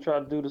Johnson tried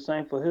to do the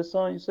same for his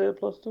son? You said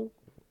 +2.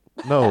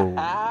 no,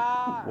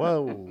 Ah!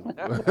 whoa,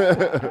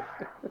 Yeah,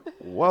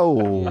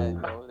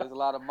 whoa. there's a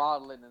lot of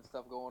modeling and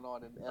stuff going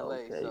on in LA.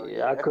 Okay, So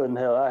yeah, I couldn't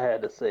help. I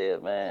had to say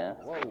it, man.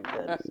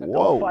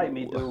 Don't fight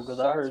me, Whoa. dude, because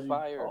I Shots heard you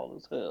fired. tall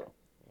as hell.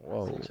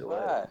 Whoa. Sit your Why?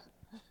 ass.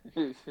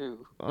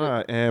 All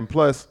right, and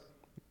plus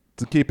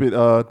to keep it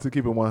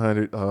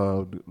 100,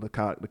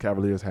 the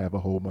Cavaliers have a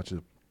whole bunch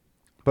of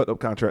fucked up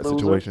contract Losers.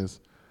 situations.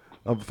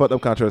 Fucked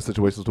up contract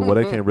situations to where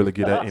they can't really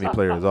get at any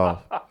players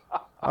off.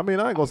 I mean,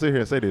 I ain't gonna sit here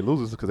and say they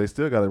losers because they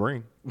still got a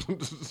ring.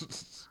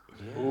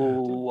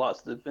 Ooh,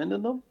 what's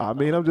defending them? I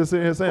mean, I'm just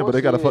sitting here saying, but course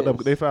they got a he fucked up.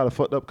 is. They found a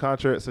fucked up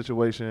contract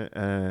situation,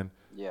 and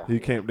Yeah. they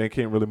can't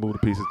really move the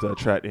pieces to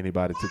attract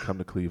anybody to come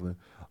to Cleveland.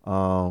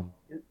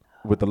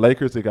 With the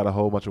Lakers, they got a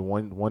whole bunch of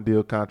one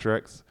deal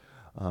contracts.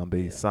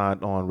 They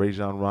signed on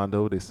Rajon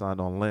Rondo. They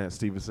signed on Lance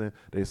Stevenson.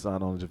 They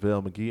signed on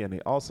JaVale McGee, and they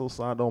also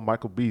signed on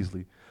Michael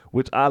Beasley,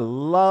 which I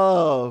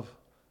love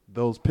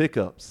those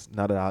pickups.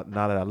 Now that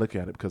I look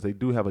at it, because they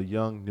do have a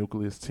young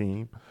nucleus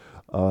team.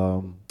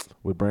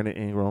 With Brandon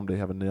Ingram, they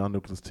have a young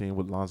nucleus team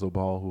with Lonzo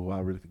Ball, who I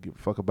really could give a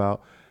fuck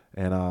about,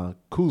 and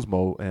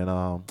Kuzmo, and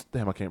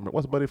damn, I can't remember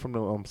what's the buddy from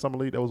the summer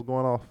league that was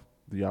going off.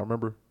 Do y'all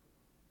remember?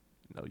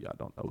 No, y'all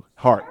don't know.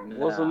 Hart.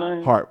 What's the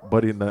name? Hart,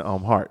 buddy in the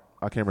Hart.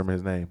 I can't remember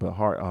his name, but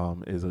Hart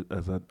is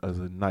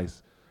a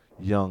nice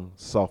young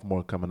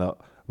sophomore coming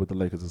up with the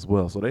Lakers as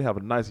well. So they have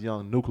a nice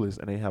young nucleus,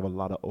 and they have a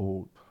lot of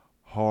old,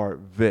 hard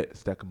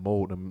vets that can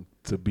mold them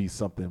to be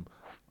something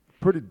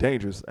pretty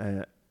dangerous.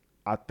 And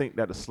I think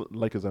that the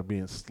Lakers are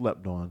being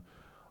slept on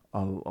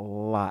a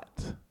lot.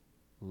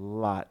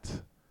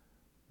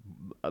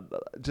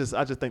 I just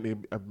think they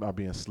are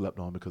being slept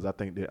on because I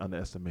think they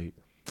underestimate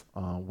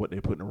what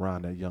they're putting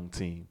around that young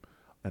team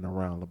and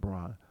around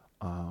LeBron.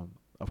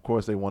 Of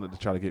course, they wanted to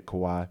try to get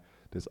Kawhi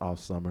this off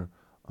summer,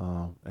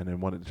 and then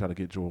wanted to try to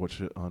get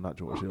not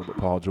George Hill, but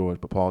Paul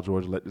George. But Paul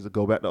George let this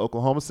go back to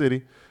Oklahoma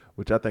City,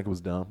 which I think was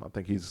dumb. I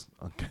think he's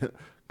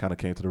kind of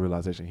came to the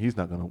realization he's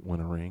not going to win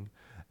a ring.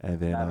 And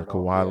then Not at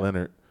all.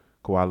 Yeah.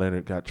 Kawhi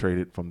Leonard got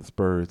traded from the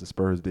Spurs. The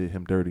Spurs did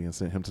him dirty and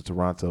sent him to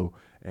Toronto,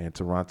 and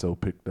Toronto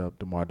picked up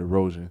DeMar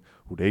DeRozan,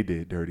 who they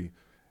did dirty.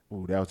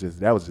 Ooh, that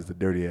was just a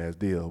dirty ass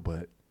deal.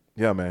 But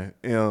yeah, man.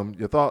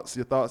 Your thoughts?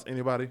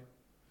 Anybody?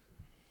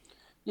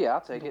 Yeah,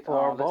 I'll take it.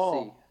 LeVar Let's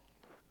see.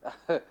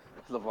 Ball.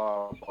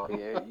 LeVar Ball,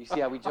 yeah. You see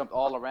how we jumped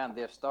all around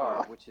their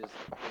star, which is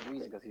the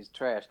reason because he's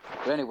trash.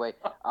 But anyway,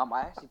 I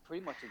actually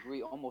pretty much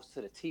agree almost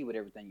to the T with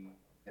everything you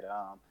said.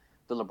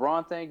 The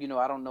LeBron thing,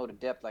 I don't know the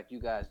depth like you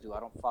guys do. I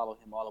don't follow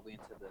him all the way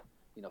into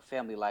the,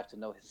 family life to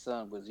know his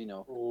son was,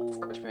 a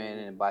freshman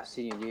and by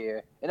senior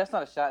year. And that's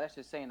not a shot. That's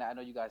just saying that I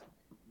know you guys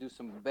do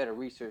some better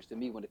research than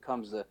me when it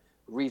comes to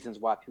reasons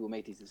why people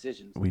make these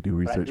decisions. We do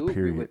But I research. do agree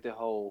Period. with the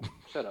whole.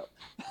 Shut up.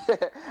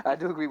 I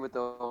do agree with the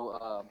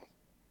whole.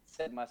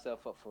 Setting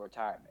myself up for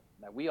retirement.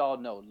 Like we all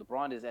know,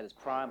 LeBron is at his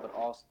prime, but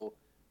also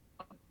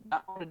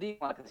not on the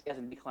decline because he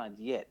hasn't declined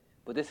yet.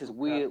 But this is Okay.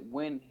 weird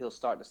when he'll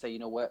start to say, you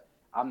know what,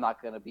 I'm not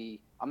trying to be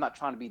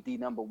the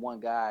number one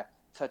guy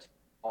touching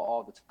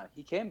all the time.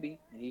 He can be,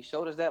 and he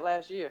showed us that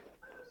last year.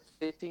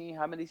 15,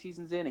 how many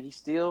seasons in, and he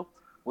still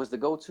was the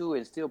go-to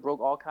and still broke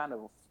all kind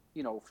of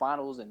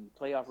finals and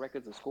playoff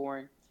records of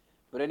scoring.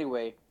 But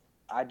anyway,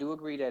 I do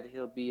agree that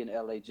he'll be in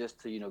LA just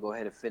to go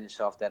ahead and finish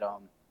off that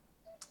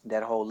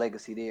whole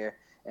legacy there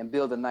and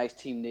build a nice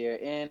team there.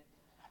 And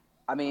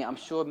I mean, I'm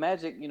sure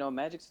Magic,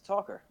 Magic's a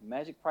talker.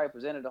 Magic probably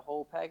presented a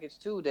whole package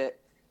too that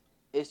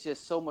it's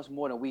just so much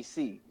more than we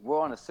see. We're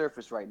on the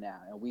surface right now,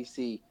 and we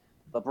see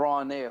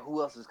LeBron there.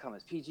 Who else is coming?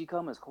 Is PG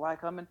coming? Is Kawhi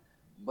coming?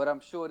 But I'm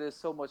sure there's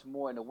so much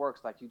more in the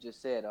works, like you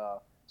just said.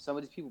 Some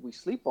of these people we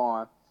sleep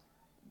on,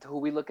 who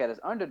we look at as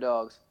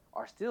underdogs,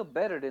 are still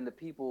better than the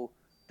people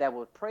that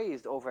were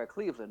praised over at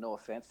Cleveland. No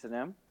offense to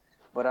them,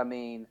 but I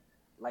mean,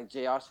 like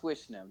J.R.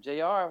 Swish and them.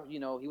 J.R.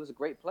 He was a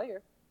great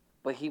player,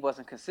 but he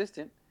wasn't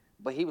consistent.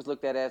 But he was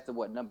looked at as the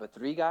number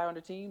 3 guy on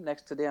the team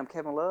next to damn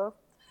Kevin Love.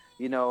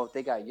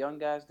 They got young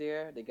guys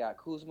there. They got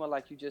Kuzma,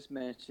 like you just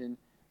mentioned.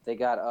 They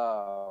got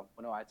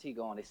IT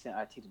going. They sent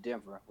IT to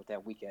Denver with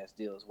that weak ass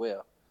deal as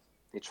well.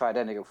 They tried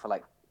that nigga for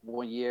like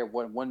 1 year,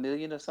 1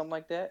 million or something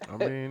like that. I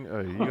mean,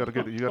 hey, you gotta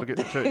get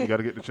the check. You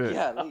gotta get the check.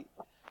 Yeah,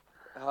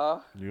 huh?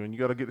 You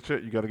gotta get the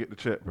check. You gotta get the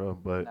check, bro.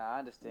 But Nah, I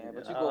understand.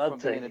 But Yeah, you go I'll from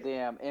being take a it.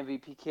 damn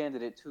MVP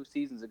candidate 2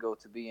 seasons ago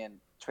to being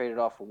traded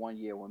off for 1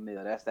 year, 1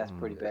 million. That's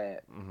pretty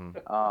bad.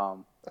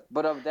 Um,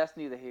 but that's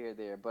neither here nor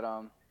there. But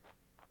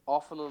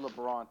off of the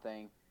LeBron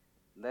thing,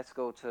 let's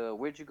go to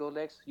where'd you go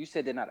next? You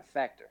said they're not a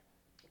factor.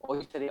 Oh,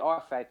 you said they are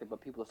a factor,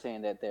 but people are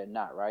saying that they're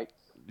not, right?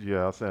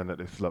 yeah, I'm saying that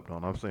they slept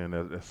on. I'm saying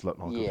that they slept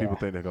on because people Yeah,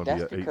 think they're gonna be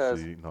that's an eight because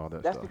seed and all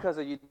that that's stuff. because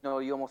of you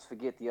almost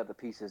forget the other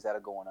pieces that are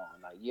going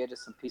on. Like yeah,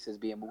 there's some pieces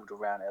being moved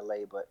around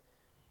LA, but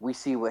we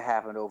see what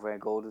happened over in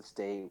Golden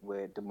State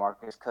where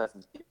DeMarcus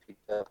Cousins get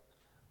picked up.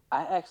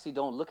 I actually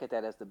don't look at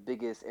that as the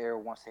biggest error.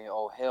 One saying,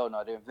 "Oh hell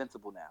no, they're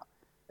invincible now."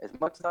 As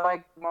much as I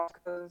like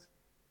DeMarcus Cousins,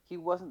 he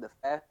wasn't the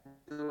fastest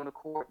dude on the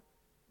court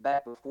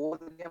back before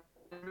the game.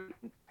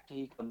 After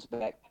he comes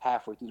back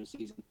halfway through the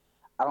season,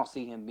 I don't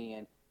see him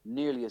being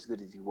nearly as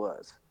good as he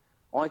was.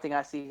 Only thing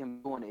I see him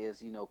doing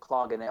is,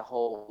 clogging that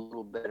hole a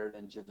little better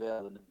than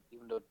JaVale, and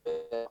even though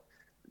JaVale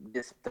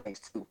did some things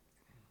too.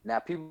 Now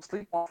people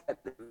sleep on that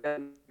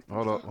JaVale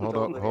Hold up, hold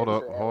up, over hold there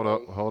up, to hold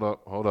up, LA. hold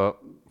up, hold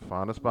up.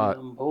 Find a Get spot.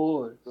 them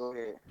boys. Go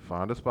ahead.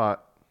 Find a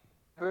spot.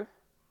 Remember?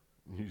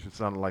 You should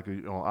sound like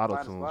you on auto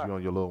Find a tunes. You spot.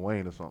 on your Lil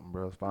Wayne or something,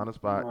 bro. Find a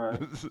spot. Right.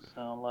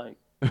 Sound like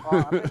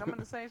Oh, I mean, I'm in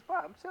the same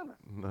spot. I'm chilling.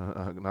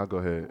 Now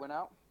go You ahead. went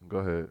out? Go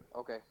ahead.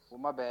 Okay. Well,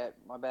 my bad.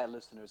 My bad,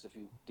 listeners, if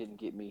you didn't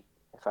get me,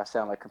 if I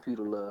sound like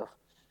computer love.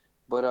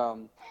 But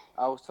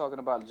I was talking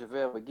about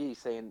JaVale McGee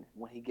saying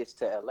when he gets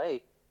to LA,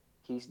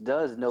 he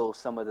does know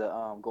some of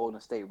the Golden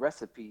State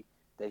recipe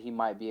that he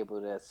might be able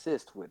to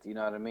assist with. You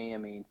know what I mean? I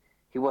mean,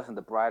 he wasn't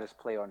the brightest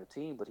player on the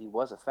team, but he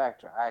was a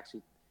factor. I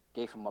actually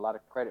gave him a lot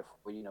of credit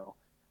for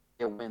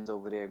their wins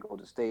over there at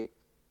Golden State.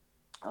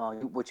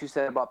 What you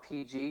said about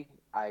PG,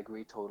 I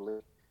agree totally.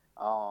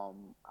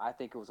 I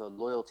think it was a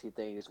loyalty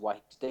thing, is why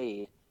he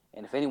stayed.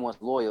 And if anyone's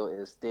loyal,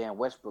 is Dan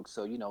Westbrook.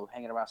 So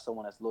hanging around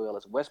someone that's loyal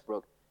as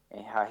Westbrook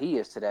and how he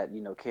is to that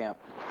camp,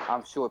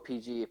 I'm sure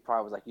PG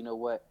probably was like, you know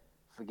what,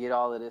 forget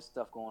all of this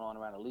stuff going on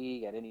around the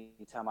league. At any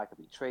time, I could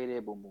be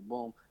traded. Boom, boom,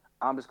 boom.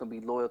 I'm just gonna be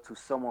loyal to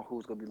someone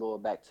who's gonna be loyal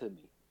back to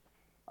me.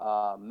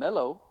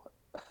 Melo,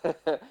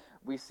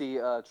 we see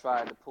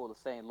trying to pull the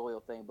same loyal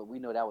thing, but we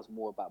know that was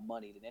more about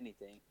money than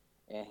anything.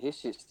 and his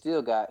shit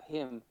still got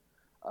him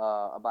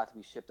about to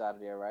be shipped out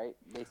of there, right?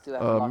 They still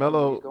have him locked in,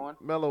 but he's going.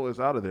 Melo is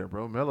out of there,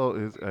 bro. Melo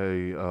is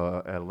a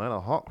Atlanta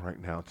Hawk right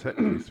now,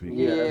 technically speaking.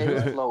 Yeah, that's Yeah,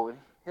 he's right. floating.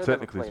 He'll never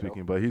Technically play though.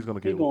 speaking, but he's gonna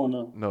He get going to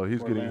no. Orlando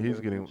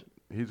eventually.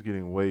 He's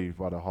getting waived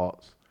by the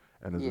Hawks,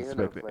 Yeah, he'll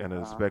never play. and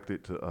is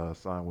expected to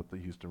sign with the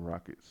Houston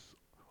Rockets.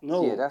 Yeah,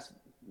 No, that's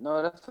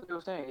no, that's what they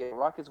were saying. Yeah,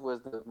 Rockets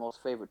was the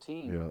most favorite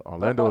team, Yeah,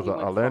 but I thought he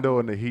went Orlando from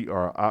and the Heat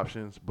are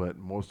options, but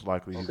most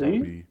likely he's gonna okay.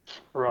 see, be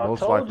bro, I most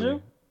told likely.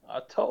 you. I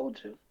told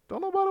you.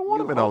 Don't nobody want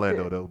You him in hoped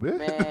Orlando it, though, bitch.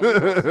 man. He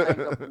gonna spank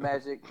up the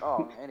Magic.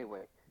 Oh,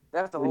 anyway,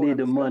 that's a We whole need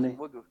other the discussion. money.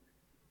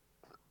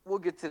 We'll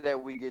get to that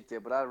when we get there.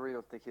 But I really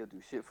don't think he'll do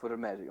shit for the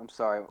Magic. I'm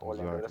sorry,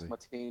 Orlando. That's Exactly.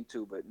 my team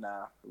too. But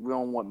nah, we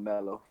don't want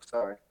Melo.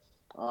 Sorry.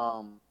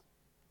 Um,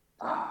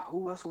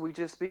 who else were we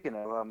just speaking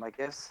of? I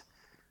guess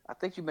I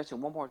think you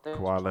mentioned one more thing that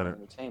you're Kawhi trying to Leonard.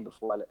 entertain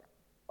before I let.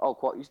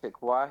 Oh, you said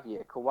Kawhi? Yeah,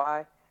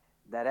 Kawhi.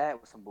 That ad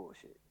was some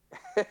bullshit.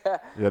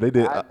 Yeah, they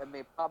did. I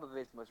mean,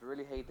 Popovich must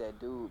really hate that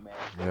dude, man.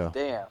 Because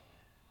Yeah, damn,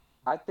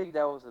 I think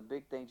that was a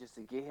big thing just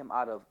to get him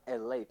out of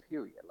LA,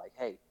 period. Like,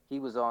 hey, he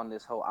was on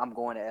this whole I'm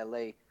going to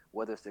LA,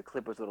 whether it's the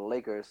Clippers or the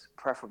Lakers,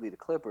 preferably the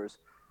Clippers.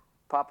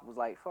 Papa was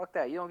like, fuck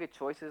that. You don't get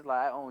choices.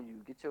 Like, I own you.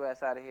 Get your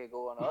ass out of here.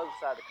 Go on the other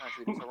side of the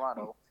country to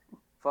Toronto.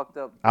 Fucked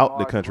up out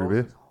the DeMar country,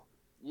 bitch.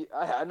 DeRozan's.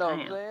 I know what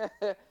Damn. I'm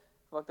saying.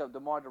 Fucked up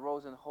DeMar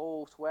DeRozan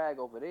whole swag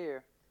over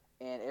there.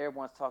 And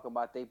everyone's talking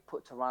about they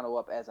put Toronto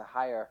up as a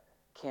higher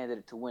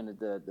candidate to win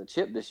the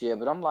chip this year.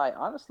 But I'm like,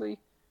 honestly,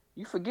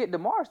 you forget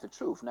DeMar's the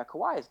truth. Now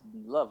Kawhi is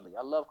lovely.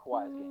 I love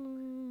Kawhi's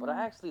game, but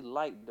I actually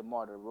like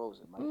DeMar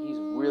DeRozan. Like he's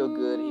real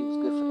good. He was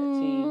good for that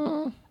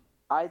team.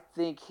 I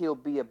think he'll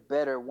be a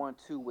better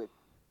 1-2 with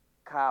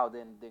Kyle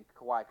than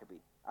Kawhi could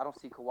be. I don't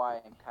see Kawhi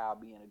and Kyle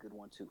being a good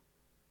 1-2.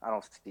 I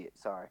don't see it.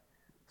 Sorry.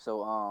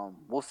 So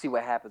we'll see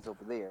what happens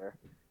over there.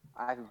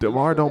 I do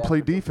Demar feel don't bad play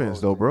for defense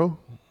though, DeRozan. bro.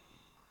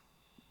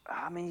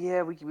 I mean,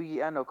 yeah,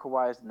 we I know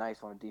Kawhi is nice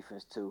on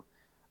defense too.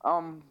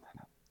 Um,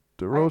 I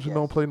DeRozan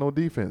don't guess. play no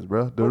defense,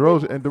 bro. But they were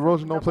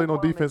DeRozan freaking don't play number no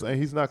one in defense, the and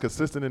he's not East.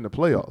 consistent in the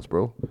playoffs,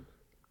 bro.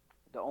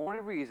 The only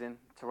reason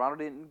Toronto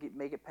didn't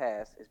make it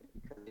past is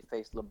because they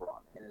faced LeBron.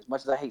 And as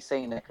much as I hate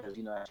saying that, because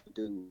that's your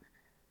dude,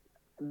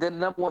 they're the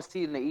number one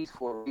seed in the East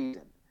for a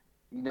reason.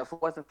 If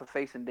it wasn't for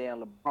facing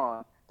damn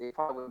LeBron, they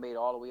probably would have made it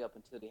all the way up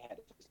until they had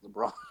to face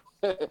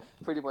LeBron.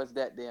 Pretty much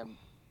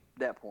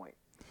that point.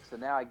 So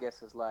now I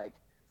guess it's like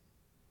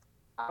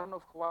I don't know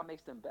if Kawhi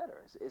makes them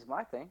better. Is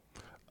my thing.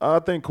 I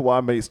think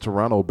Kawhi makes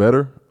Toronto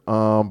better,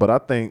 but I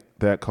think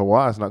that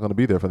Kawhi is not going to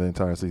be there for the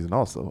entire season.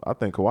 Also, I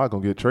think Kawhi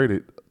going to get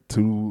traded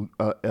to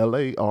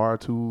LA or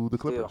to the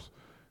Still, Clippers.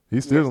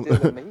 He's yeah,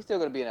 still, he's still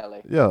gonna be in LA.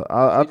 yeah. So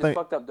I he just think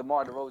fucked up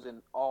DeMar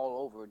DeRozan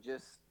all over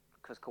just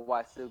because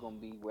Kawhi's still gonna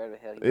be where the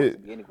hell he wants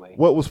to it. be anyway.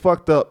 What was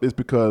fucked up is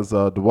because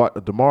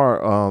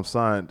Demar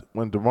signed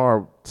when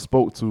Demar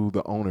spoke to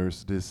the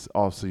owners this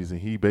offseason.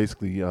 He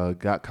basically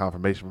got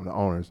confirmation from the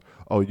owners.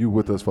 Oh, you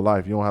with us Mm-hmm. for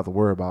life. You don't have to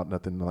worry about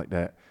nothing like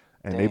that.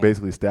 And they Damn.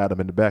 basically stabbed him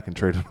in the back and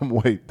traded him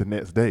away the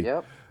next day.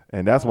 Yep.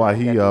 And that's why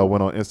Man, he that dude.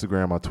 went on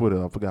Instagram or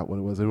Twitter. I forgot what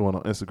it was. He went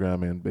on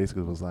Instagram and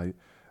basically was like,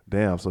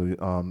 "Damn, so ain't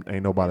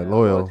nobody Ain't no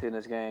loyal, loyalty in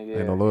this game.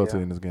 ain't no Yeah, loyalty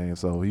yeah, in this game."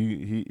 So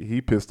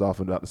he pissed off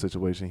about the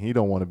situation. He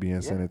don't want to be in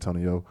yeah. San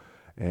Antonio,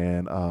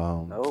 and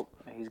Nope.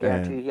 He's and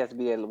guaranteed he has to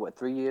be at what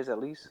 3 years at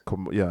least.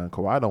 Yeah, and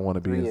Kawhi don't want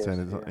to be 3 years. Yeah.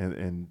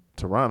 In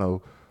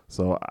Toronto.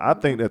 So I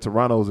think Mm-hmm. that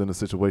Toronto's in a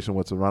situation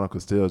where Toronto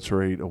could still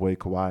trade away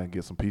Kawhi and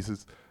get some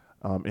pieces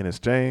in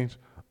exchange.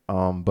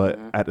 But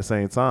Mm-hmm. at the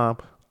same time,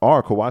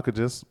 or Kawhi could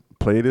just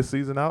play this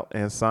season out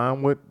and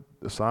sign with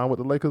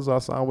the Lakers or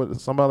sign with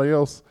somebody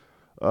else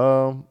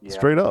Yeah.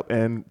 straight up,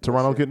 and We'll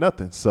Toronto see. get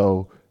nothing.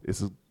 So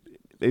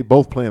they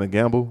both playing a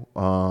gamble.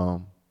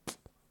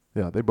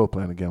 Yeah, they both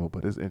playing a gamble,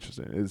 but it's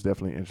interesting. It's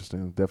definitely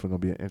interesting. It's definitely gonna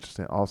be an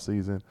interesting off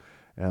season,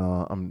 and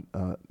I'm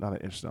not an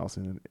interesting off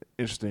season,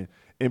 interesting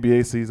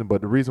NBA season.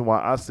 But the reason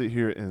why I sit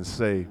here and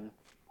say Mm-hmm.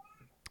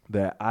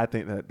 that I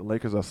think that the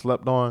Lakers are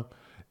slept on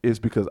is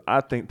because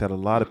I think that a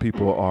lot of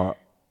people are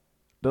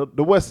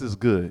the West is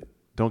good.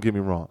 Don't get me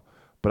wrong,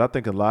 but I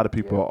think a lot of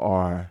people Yep.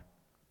 are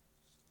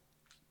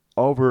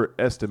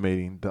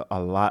overestimating a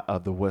lot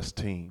of the West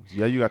teams.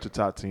 Yeah, you got your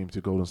top teams,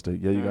 your Golden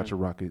State. Yeah, you got Mm. your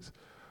Rockets.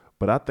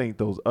 But I think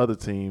those other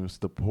teams,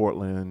 the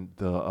Portland,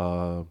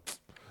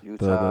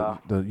 Utah.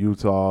 the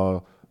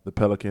Utah, the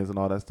Pelicans, and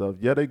all that stuff,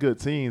 yeah, they good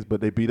teams,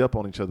 but they beat up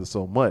on each other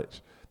so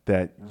much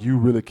that you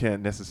Mm-hmm. really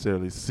can't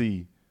necessarily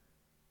see.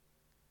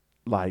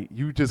 Like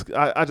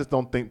I just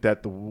don't think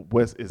that the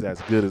West is as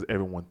good as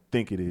everyone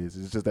think it is.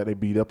 It's just that they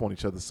beat up on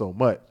each other so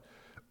much.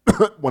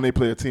 When they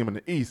play a team in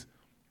the East,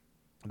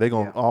 they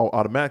gonna Yeah. all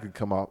automatically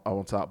come out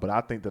on top. But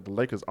I think that the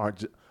Lakers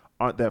aren't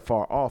that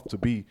far off to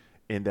be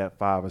in that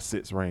 5 or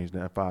 6 range,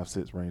 that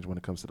 5-6 range when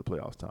it comes to the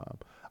playoffs time.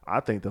 I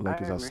think the I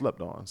Lakers are agree.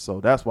 slept on, so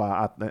that's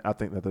why I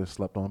think that they're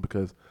slept on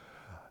because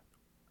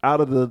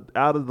out of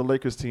the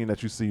Lakers team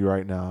that you see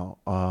right now,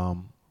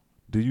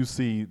 do you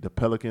see the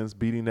Pelicans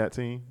beating that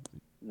team?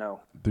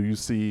 No. Do you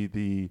see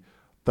the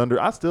Thunder.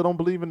 I still don't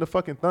believe in the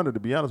fucking Thunder, to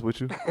be honest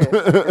with you.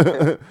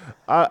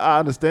 I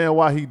understand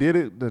why he did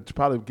it to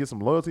probably get some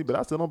loyalty, but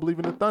I still don't believe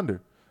in the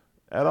Thunder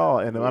at all.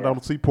 And I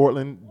don't see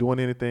Portland doing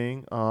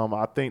anything.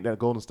 I think that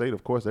Golden State,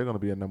 of course, they're going to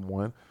be at number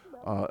one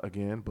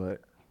again,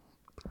 but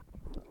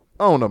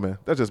I don't know, man.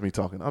 That's just me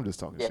talking. I'm just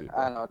talking Yeah, shit,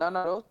 I bro. know.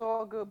 No, those are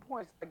all good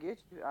points. I get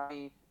you. I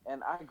mean,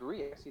 and I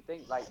agree. I actually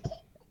think like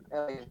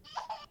LA.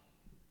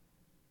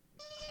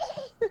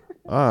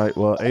 All right.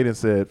 Well, Aiden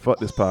said, "Fuck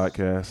this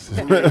podcast."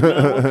 Yeah, man, what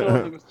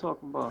y'all niggas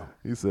talking about?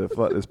 He said,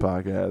 "Fuck this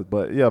podcast."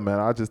 But yeah, man,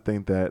 I just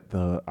think that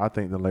the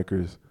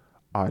Lakers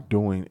are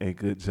doing a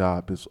good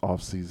job this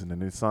offseason,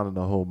 and they're signing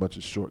a whole bunch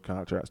of short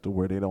contracts to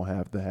where they don't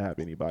have to have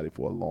anybody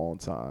for a long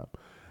time.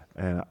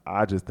 And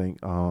I just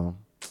think that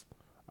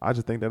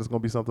it's gonna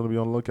be something to be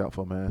on the lookout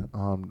for, man.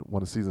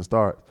 When the season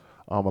starts.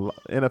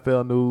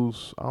 NFL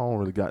news. I don't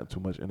really got too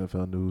much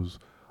NFL news.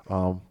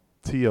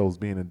 T.O.'s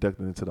being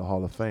inducted into the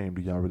Hall of Fame.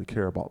 Do y'all really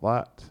care about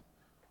that?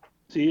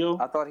 T.O.?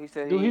 I thought he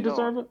said Do he he ain't going.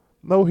 deserve it?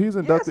 No, he's Yes, he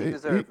inducted.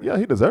 deserved it. Yeah,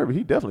 he deserves it.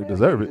 He definitely Yeah,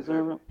 deserves he it.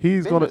 deserved it.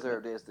 He's Been gonna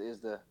deserved is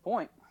the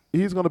point.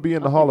 he's gonna be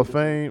in I the Hall think of he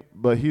deserves Fame,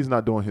 but he's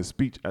not doing his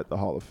speech at the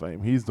Hall of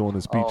Fame. He's doing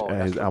his speech Oh, at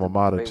that's his what alma the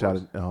mater,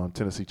 debate was.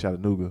 Tennessee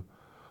Chattanooga.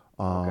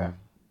 Okay.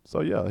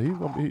 So yeah, he's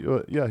gonna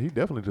be. Yeah, he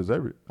definitely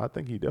deserves it. I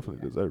think he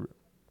definitely deserves it.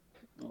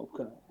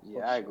 Okay.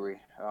 Yeah, I agree.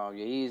 Yeah,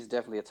 he's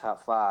definitely a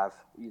top five.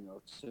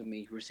 To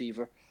me,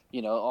 receiver.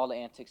 All the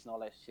antics and all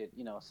that shit.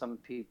 Some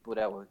people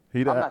that were. He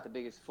I'm that not the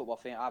biggest football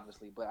fan,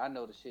 obviously, but I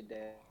know the shit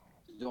that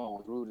he's doing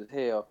was rude as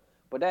hell.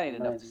 But that ain't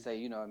enough to Man. say.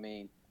 You know what I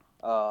mean?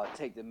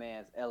 Take the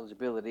man's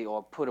eligibility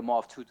or put him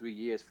off 2-3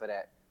 years for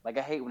that. Like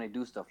I hate when they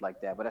do stuff like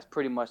that. But that's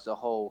pretty much the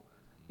whole,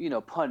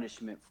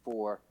 punishment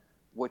for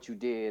what you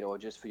did or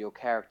just for your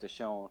character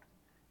shown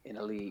in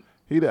the league.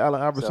 he the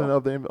Allen Iverson So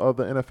of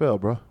the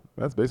NFL, bro.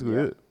 That's basically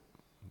yeah, it.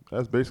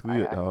 That's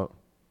basically it, I dog.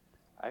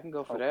 I can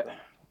go for Okay. that.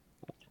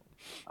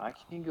 I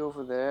can go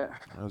for that.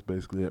 That's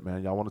basically it,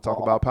 man. Y'all want to talk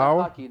On about that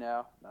power? hockey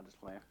now. Not just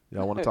playing.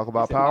 Y'all want to talk You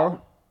about said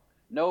power?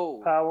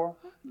 No, Power?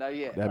 not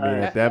yet. That All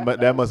mean right.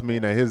 that must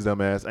mean that his dumb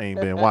ass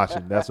ain't been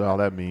watching. That's all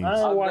that means. I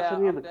ain't I'm watching down.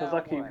 either I'm because I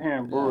down keep one. hearing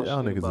I'm down Y'all bullshit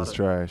one. niggas about is it.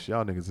 trash.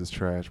 Y'all niggas is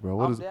trash, bro.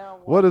 I'm down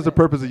What one. is the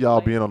purpose of y'all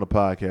Blame, being on the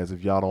podcast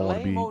if y'all don't want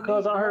to blame be?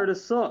 Because Monique, I heard bro. it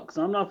sucks.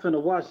 I'm not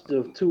finna watch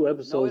the 2 No, it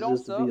episodes don't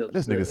just to be suck.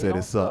 This upset. nigga It said it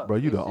don't sucked, bro.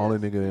 suck. You the It's only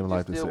just nigga you in just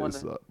life that still said it want to.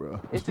 sucked, bro.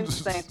 It's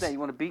just the same thing. You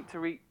want to beat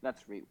Tariq? Not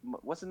Tariq.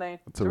 What's the name?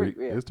 Tariq,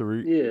 Yeah. it's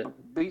Tariq. Yeah.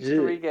 Beats Jit.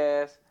 Tariq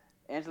ass.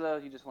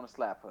 Angela, you just want to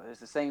slap her. It's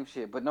the same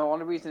shit. But no,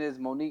 only reason is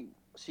Monique.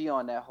 She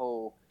on that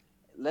whole.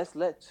 Let's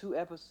let 2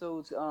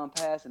 episodes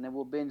pass and then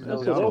we'll binge Man,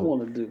 That's those what I 2.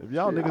 want to do. if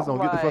y'all Shit. niggas I'm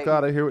don't get the fuck like,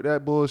 out of here with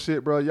that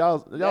bullshit, bro,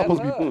 that's her. y'all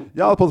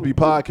supposed to be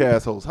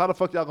podcast hosts. How the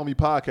fuck y'all gonna be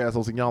podcast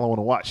hosts and y'all don't want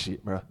to watch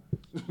shit, bro?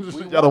 We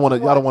y'all don't want want to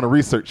to watch it,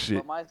 research shit.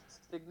 but my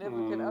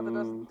significant other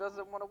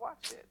doesn't want to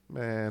watch it.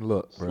 Man,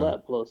 look, bro.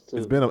 Slap plus 2.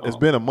 It's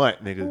been a month,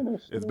 nigga. Turn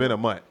that shit It's been a off.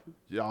 month.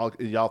 Y'all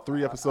 3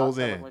 I'll episodes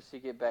tell her in. when she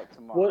get back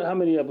tomorrow. What? How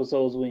many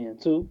episodes we in?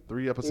 2?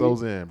 3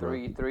 episodes in, bro.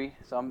 Three.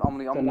 So I'm one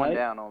Tonight?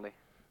 down only.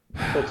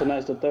 So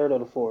tonight's the 3rd or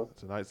the 4th?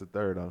 Tonight's the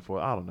 3rd on the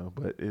 4th. I don't know,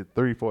 but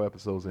 3-4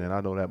 episodes in. I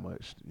know that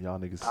much. Y'all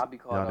niggas, I'll be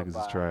caught y'all up niggas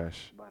by, is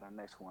trash. by the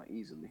next one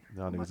easily.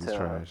 Y'all I'ma niggas is tell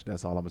her. trash.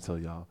 That's all I'm gonna tell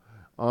y'all.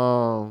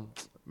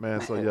 Man.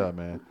 So yeah,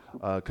 man.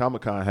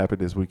 Comic-Con happened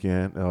this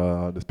weekend.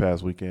 This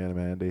past weekend,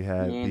 man. They You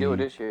had ain't do it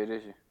the this year,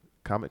 did you?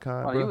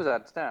 Comic-Con, Oh, you bro. was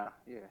out of town.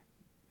 Yeah.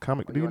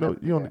 Comic. Oh, Do you you don't know?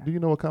 never You do don't, that. do you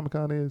know what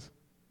Comic-Con is?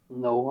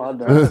 No, I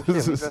Dress don't. up shit.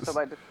 We dress up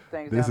like the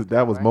things down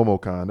That was right?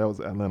 MomoCon. That was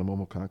Atlanta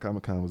MomoCon.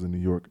 Comic-Con was in New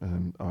York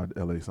and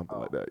LA, something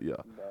like that. Yeah.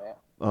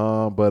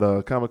 Bad.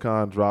 But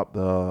Comic-Con dropped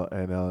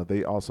and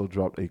they also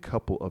dropped a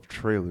couple of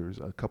trailers,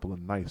 a couple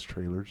of nice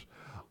trailers.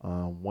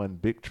 One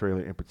big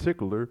trailer in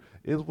particular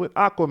is with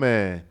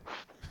Aquaman.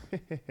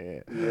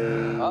 Yay. I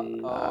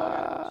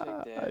gotta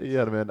go check that.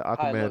 Yeah, man, How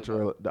it look,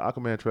 though? The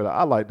Aquaman trailer,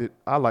 I liked it.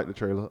 I liked the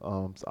trailer.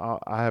 So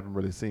I haven't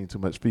really seen too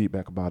much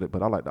feedback about it,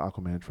 but I like the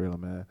Aquaman trailer,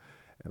 man,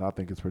 and I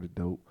think it's pretty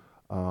dope.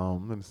 Let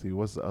me see,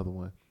 what's the other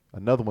one?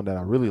 Another one that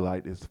I really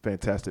liked is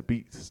Fantastic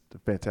Beasts. The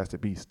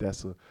Fantastic Beasts.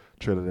 That's a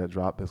trailer that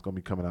dropped. That's gonna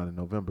be coming out in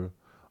November.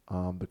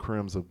 The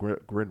Crimes of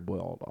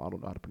Grindelwald. I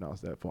don't know how to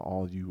pronounce that for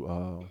all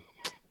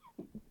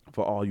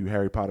you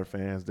Harry Potter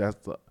fans. That's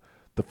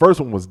the first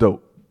one was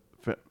dope.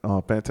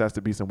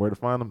 Fantastic Beasts and Where to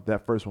Find Them.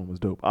 That first one was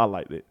dope. I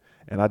liked it,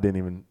 and I didn't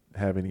even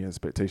have any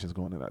expectations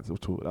going into that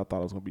to it. I thought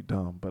it was gonna be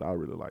dumb, but I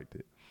really liked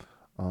it.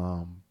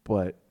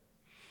 But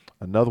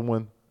another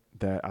one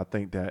that I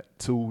think that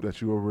you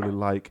will really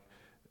like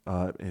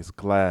is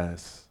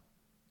Glass.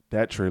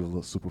 That trailer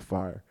looks super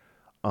fire.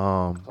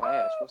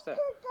 Clash. What's that?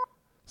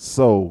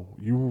 So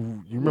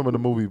you remember the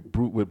movie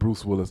with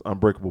Bruce Willis,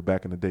 Unbreakable,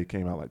 back in the day,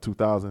 came out like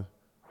 2000.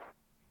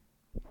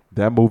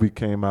 That movie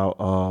came out,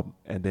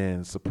 and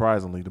then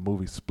surprisingly, the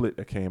movie Split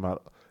that came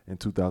out in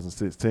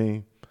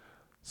 2016.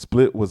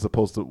 Split was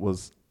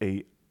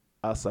a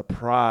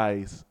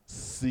surprise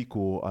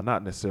sequel, or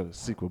not necessarily a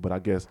sequel, but I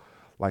guess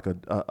like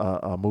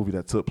a movie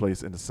that took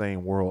place in the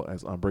same world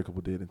as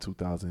Unbreakable did in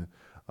 2000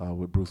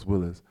 with Bruce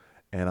Willis.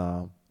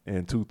 And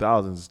in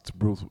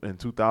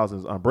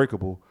 2000s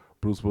Unbreakable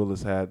Bruce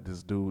Willis had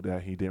this dude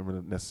that he didn't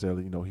really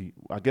necessarily,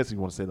 I guess you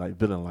want to say like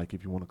villain, like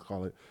if you want to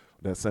call it,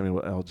 that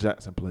Samuel L.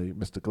 Jackson played,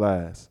 Mr.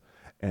 Glass,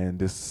 and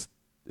this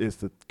is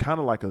the kind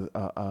of like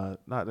a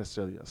not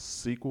necessarily a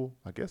sequel.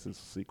 I guess it's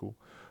a sequel,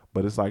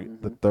 but it's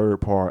like the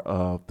third part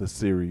of the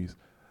series.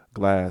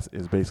 Glass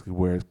is basically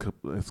where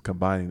it's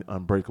combining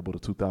Unbreakable, the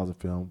 2000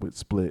 film, with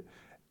Split,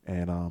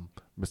 and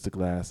Mr.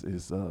 Glass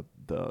is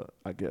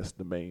I guess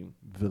the main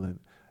villain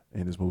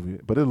in this movie.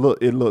 But it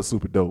looks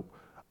super dope.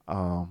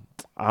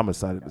 I'm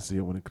excited to see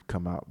it when it could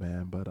come out,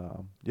 man. But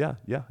yeah.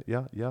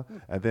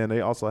 And then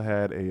they also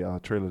had a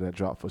trailer that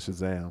dropped for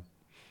Shazam.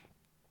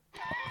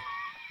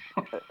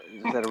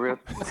 Is that a real?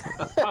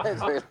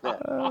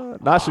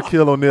 Not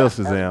Shaquille O'Neal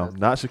Shazam.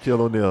 Not Shaquille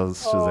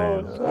O'Neal's Oh,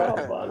 Shazam. no, I'm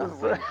about to I'm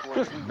say.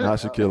 waiting for it. Not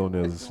Shaquille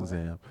O'Neal's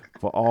Shazam.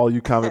 For all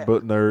you comic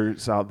book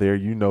nerds out there,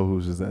 you know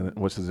who Shazam,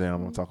 what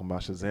Shazam I'm talking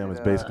about. Shazam is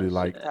basically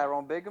like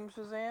Tyrone Bigham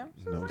Shazam.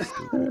 no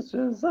stupid.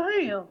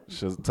 Shazam.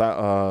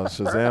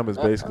 Shazam is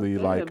basically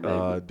like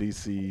baby.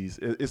 DC's.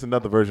 It's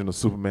another version of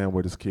Superman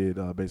where this kid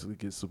basically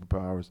gets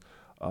superpowers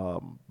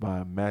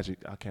by magic.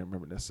 I can't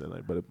remember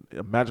necessarily, but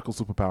magical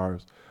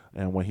superpowers.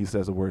 And when he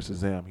says the word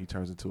Shazam, he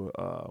turns into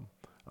a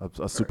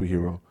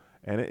superhero.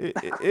 And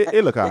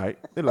it look alright.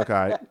 It look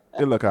alright.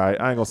 It look alright.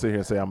 I ain't gonna sit here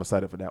and say I'm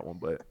excited for that one,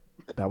 but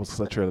that was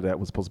a trailer that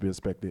was supposed to be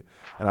expected.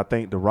 And I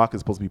think The Rock is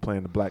supposed to be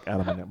playing the Black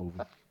Adam in that movie.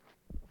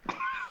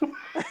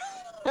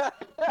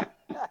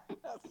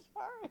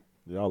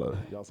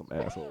 Y'all some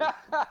assholes.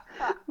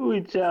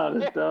 We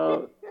childish,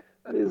 dog.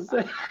 It's-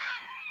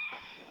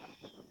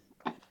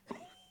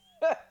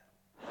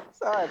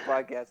 Sorry,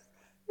 podcast.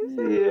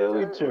 Yeah,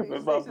 we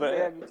tripping, my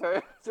bad. You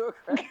turn to a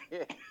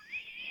crackhead.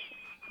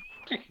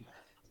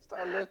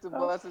 Start lifting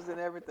buses and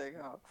everything,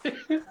 huh?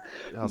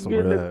 Y'all some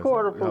Getting red a ass.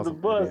 quarter Y'all from the some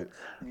bus. idiots.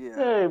 Yeah.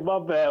 Hey, my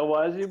bad,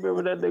 Wise. You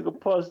remember that nigga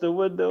punched the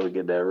window and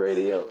get that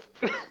radio?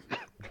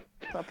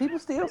 But people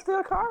still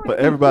car But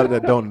everybody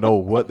that don't know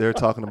what they're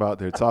talking about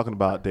Dave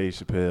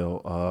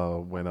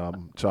Chappelle when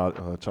Charlie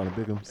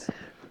Biggums.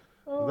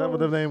 Is that what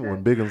their name?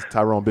 When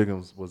Tyrone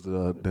Biggums was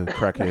the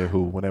crackhead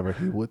who, whenever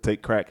he would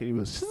take crack, he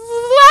was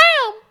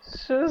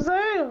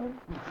Shazam!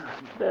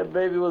 That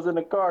baby was in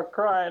the car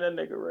crying. That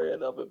nigga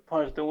ran up and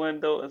punched the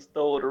window and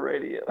stole the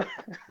radio.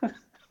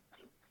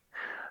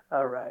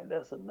 All right,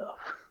 that's enough.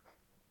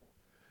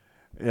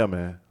 yeah,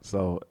 man.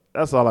 So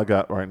that's all I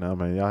got right now,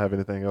 man. Y'all have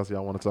anything else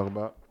y'all want to talk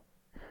about?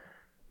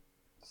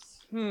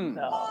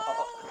 No,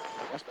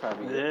 That's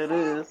probably it. there it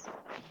is.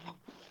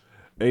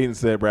 Aiden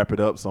said wrap it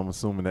up, so I'm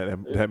assuming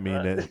that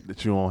means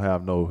that you don't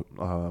have no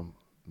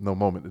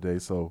moment today.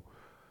 So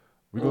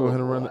we're gonna go ahead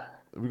and run.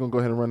 We're gonna go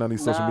ahead and run down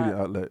these social media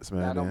outlets,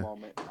 man. Nah, no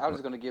moment. I was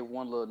just gonna give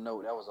one little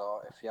note. That was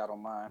all. If y'all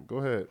don't mind. Go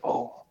ahead.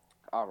 Oh,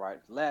 All right.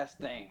 Last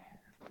thing.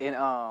 In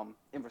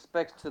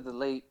respect to the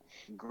late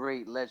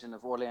great legend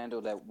of Orlando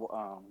that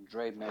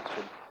Dre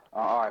mentioned,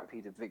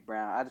 R.I.P. to Vic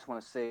Brown. I just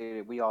want to say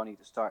that we all need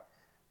to start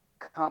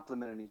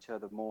complimenting each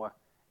other more,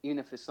 even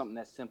if it's something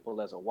as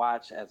simple as a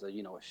watch, as a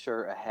a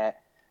shirt, a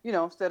hat.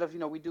 Instead of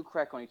we do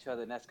crack on each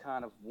other, and that's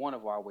kind of one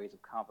of our ways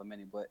of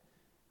complimenting. But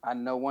I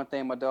know one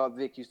thing my dog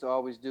Vic used to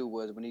always do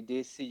was when he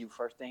did see you,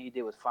 first thing he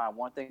did was find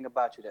one thing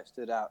about you that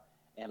stood out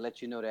and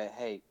let you know that,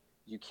 hey,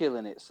 you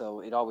killing it.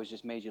 So it always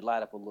just made you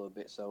light up a little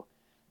bit. So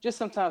just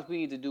sometimes we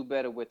need to do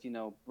better with,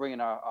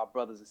 bringing our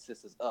brothers and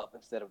sisters up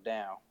instead of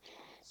down.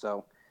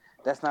 So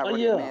that's not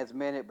really a man's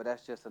minute, but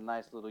that's just a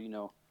nice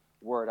little,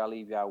 word I'll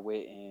leave y'all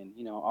with. And,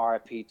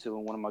 RIP to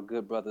one of my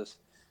good brothers,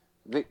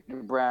 Victor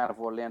Brown of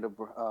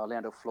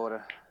Orlando,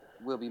 Florida.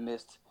 Will be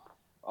missed.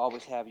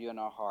 Always have you in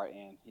our heart,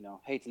 and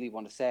hate to leave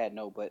on a sad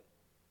note, but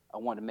I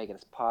wanted to make it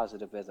as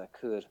positive as I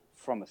could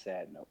from a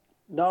sad note.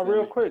 now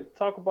real quick,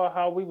 talk about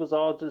how we was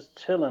all just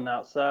chilling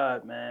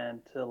outside,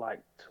 man, till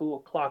like 2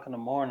 o'clock in the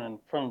morning in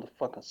front of the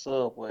fucking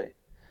subway,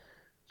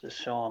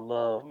 just showing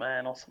love,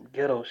 man, on some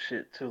ghetto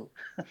shit too.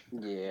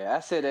 Yeah, I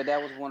said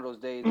that was one of those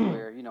days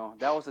where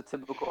that was a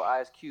typical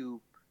Ice Cube.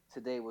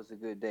 Today was a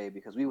good day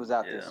because we was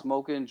out there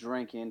smoking,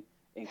 drinking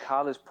in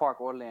College Park,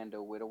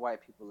 Orlando, where the white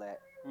people at.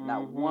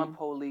 Not one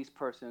police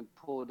person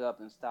pulled up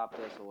and stopped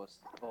us or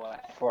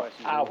For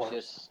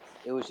hours.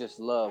 It was just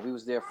love. We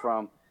was there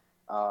from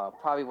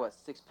probably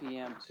 6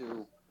 p.m.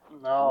 to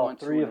No, 1,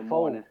 2 3 in or the 4.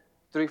 morning,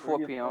 3, 4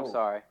 3 or p.m. I'm 4.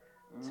 sorry,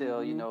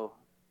 till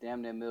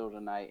damn near middle of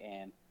the night,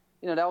 and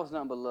that was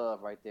nothing but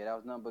love right there. That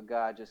was nothing but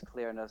God just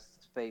clearing us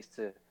space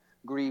to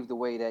grieve the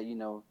way that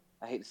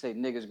I hate to say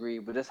niggas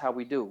grieve, but that's how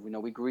we do.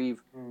 We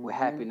grieve with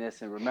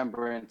happiness and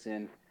remembrance,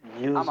 and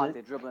I'm out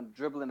there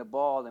dribbling the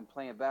ball and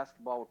playing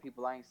basketball with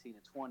people I ain't seen in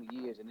 20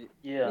 years, and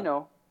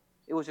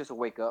it was just a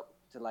wake up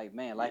to like,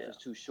 man, life is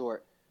too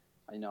short.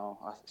 It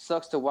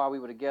sucks to while we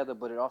were together,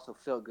 but it also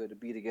felt good to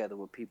be together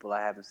with people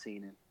I haven't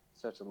seen in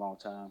such a long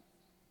time.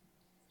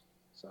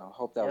 So I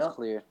hope that was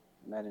clear.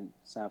 And that didn't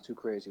sound too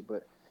crazy,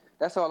 but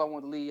that's all I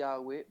want to leave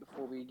y'all with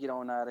before we get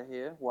on out of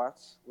here.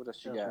 Watts, what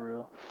else you got?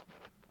 Real.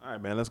 All right,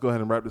 man. Let's go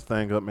ahead and wrap this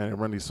thing up, man, and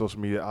run these social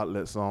media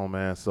outlets on,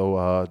 man.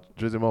 So,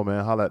 Drizzy Mo,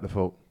 man, holla at the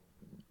folk.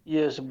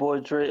 Yeah, it's your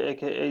boy Dre,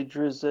 aka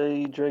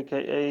Drizzy, Dre,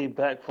 aka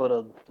back for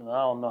the I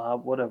don't know how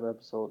whatever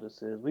episode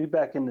this is. We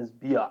back in this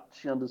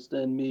biatch. You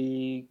understand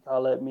me?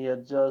 Call at me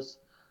at just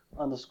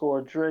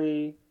underscore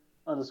Dre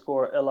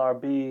underscore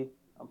LRB.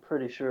 I'm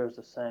pretty sure it's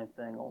the same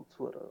thing on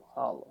Twitter.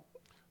 Holla.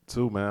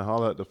 Too, man.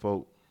 Holla at the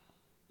folk.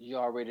 You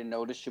already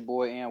know this your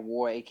boy Ann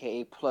War,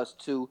 aka Plus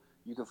Two.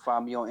 You can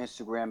find me on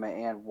Instagram at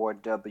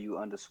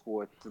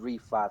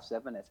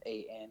AnWarW_357. That's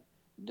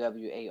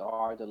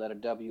ANWAR, the letter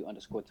W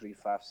underscore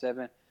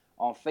 357.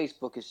 On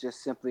Facebook, it's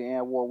just simply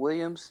Ann War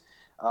Williams.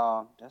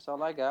 That's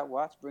all I got.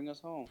 Watch, bring us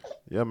home.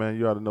 Yeah, man,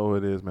 you ought to know who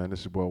it is, man.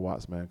 This your boy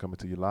Watts, man, coming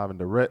to you live and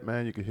direct,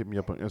 man. You can hit me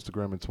up on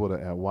Instagram and Twitter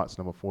at Watts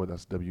number 4.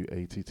 That's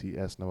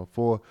WATTS number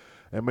 4.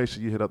 And make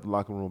sure you hit up the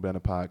Locker Room Banner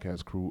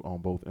podcast crew on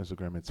both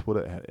Instagram and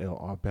Twitter at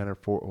LR Banner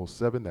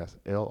 407. That's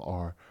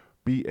LRBANTER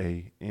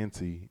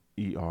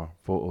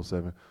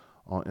 407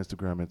 on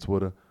Instagram and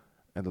Twitter.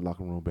 And the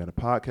Locker Room Banner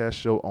podcast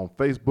show on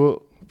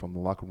Facebook from the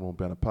Locker Room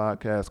Banner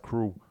podcast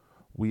crew.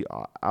 We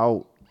are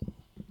out.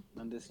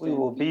 We Understand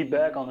will be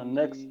back on the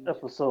next me.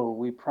 episode.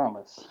 We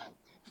promise.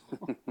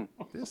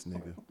 This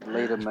nigga.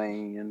 Later,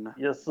 man.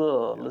 Yes,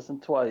 sir. Yep. Listen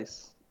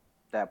twice.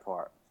 That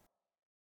part.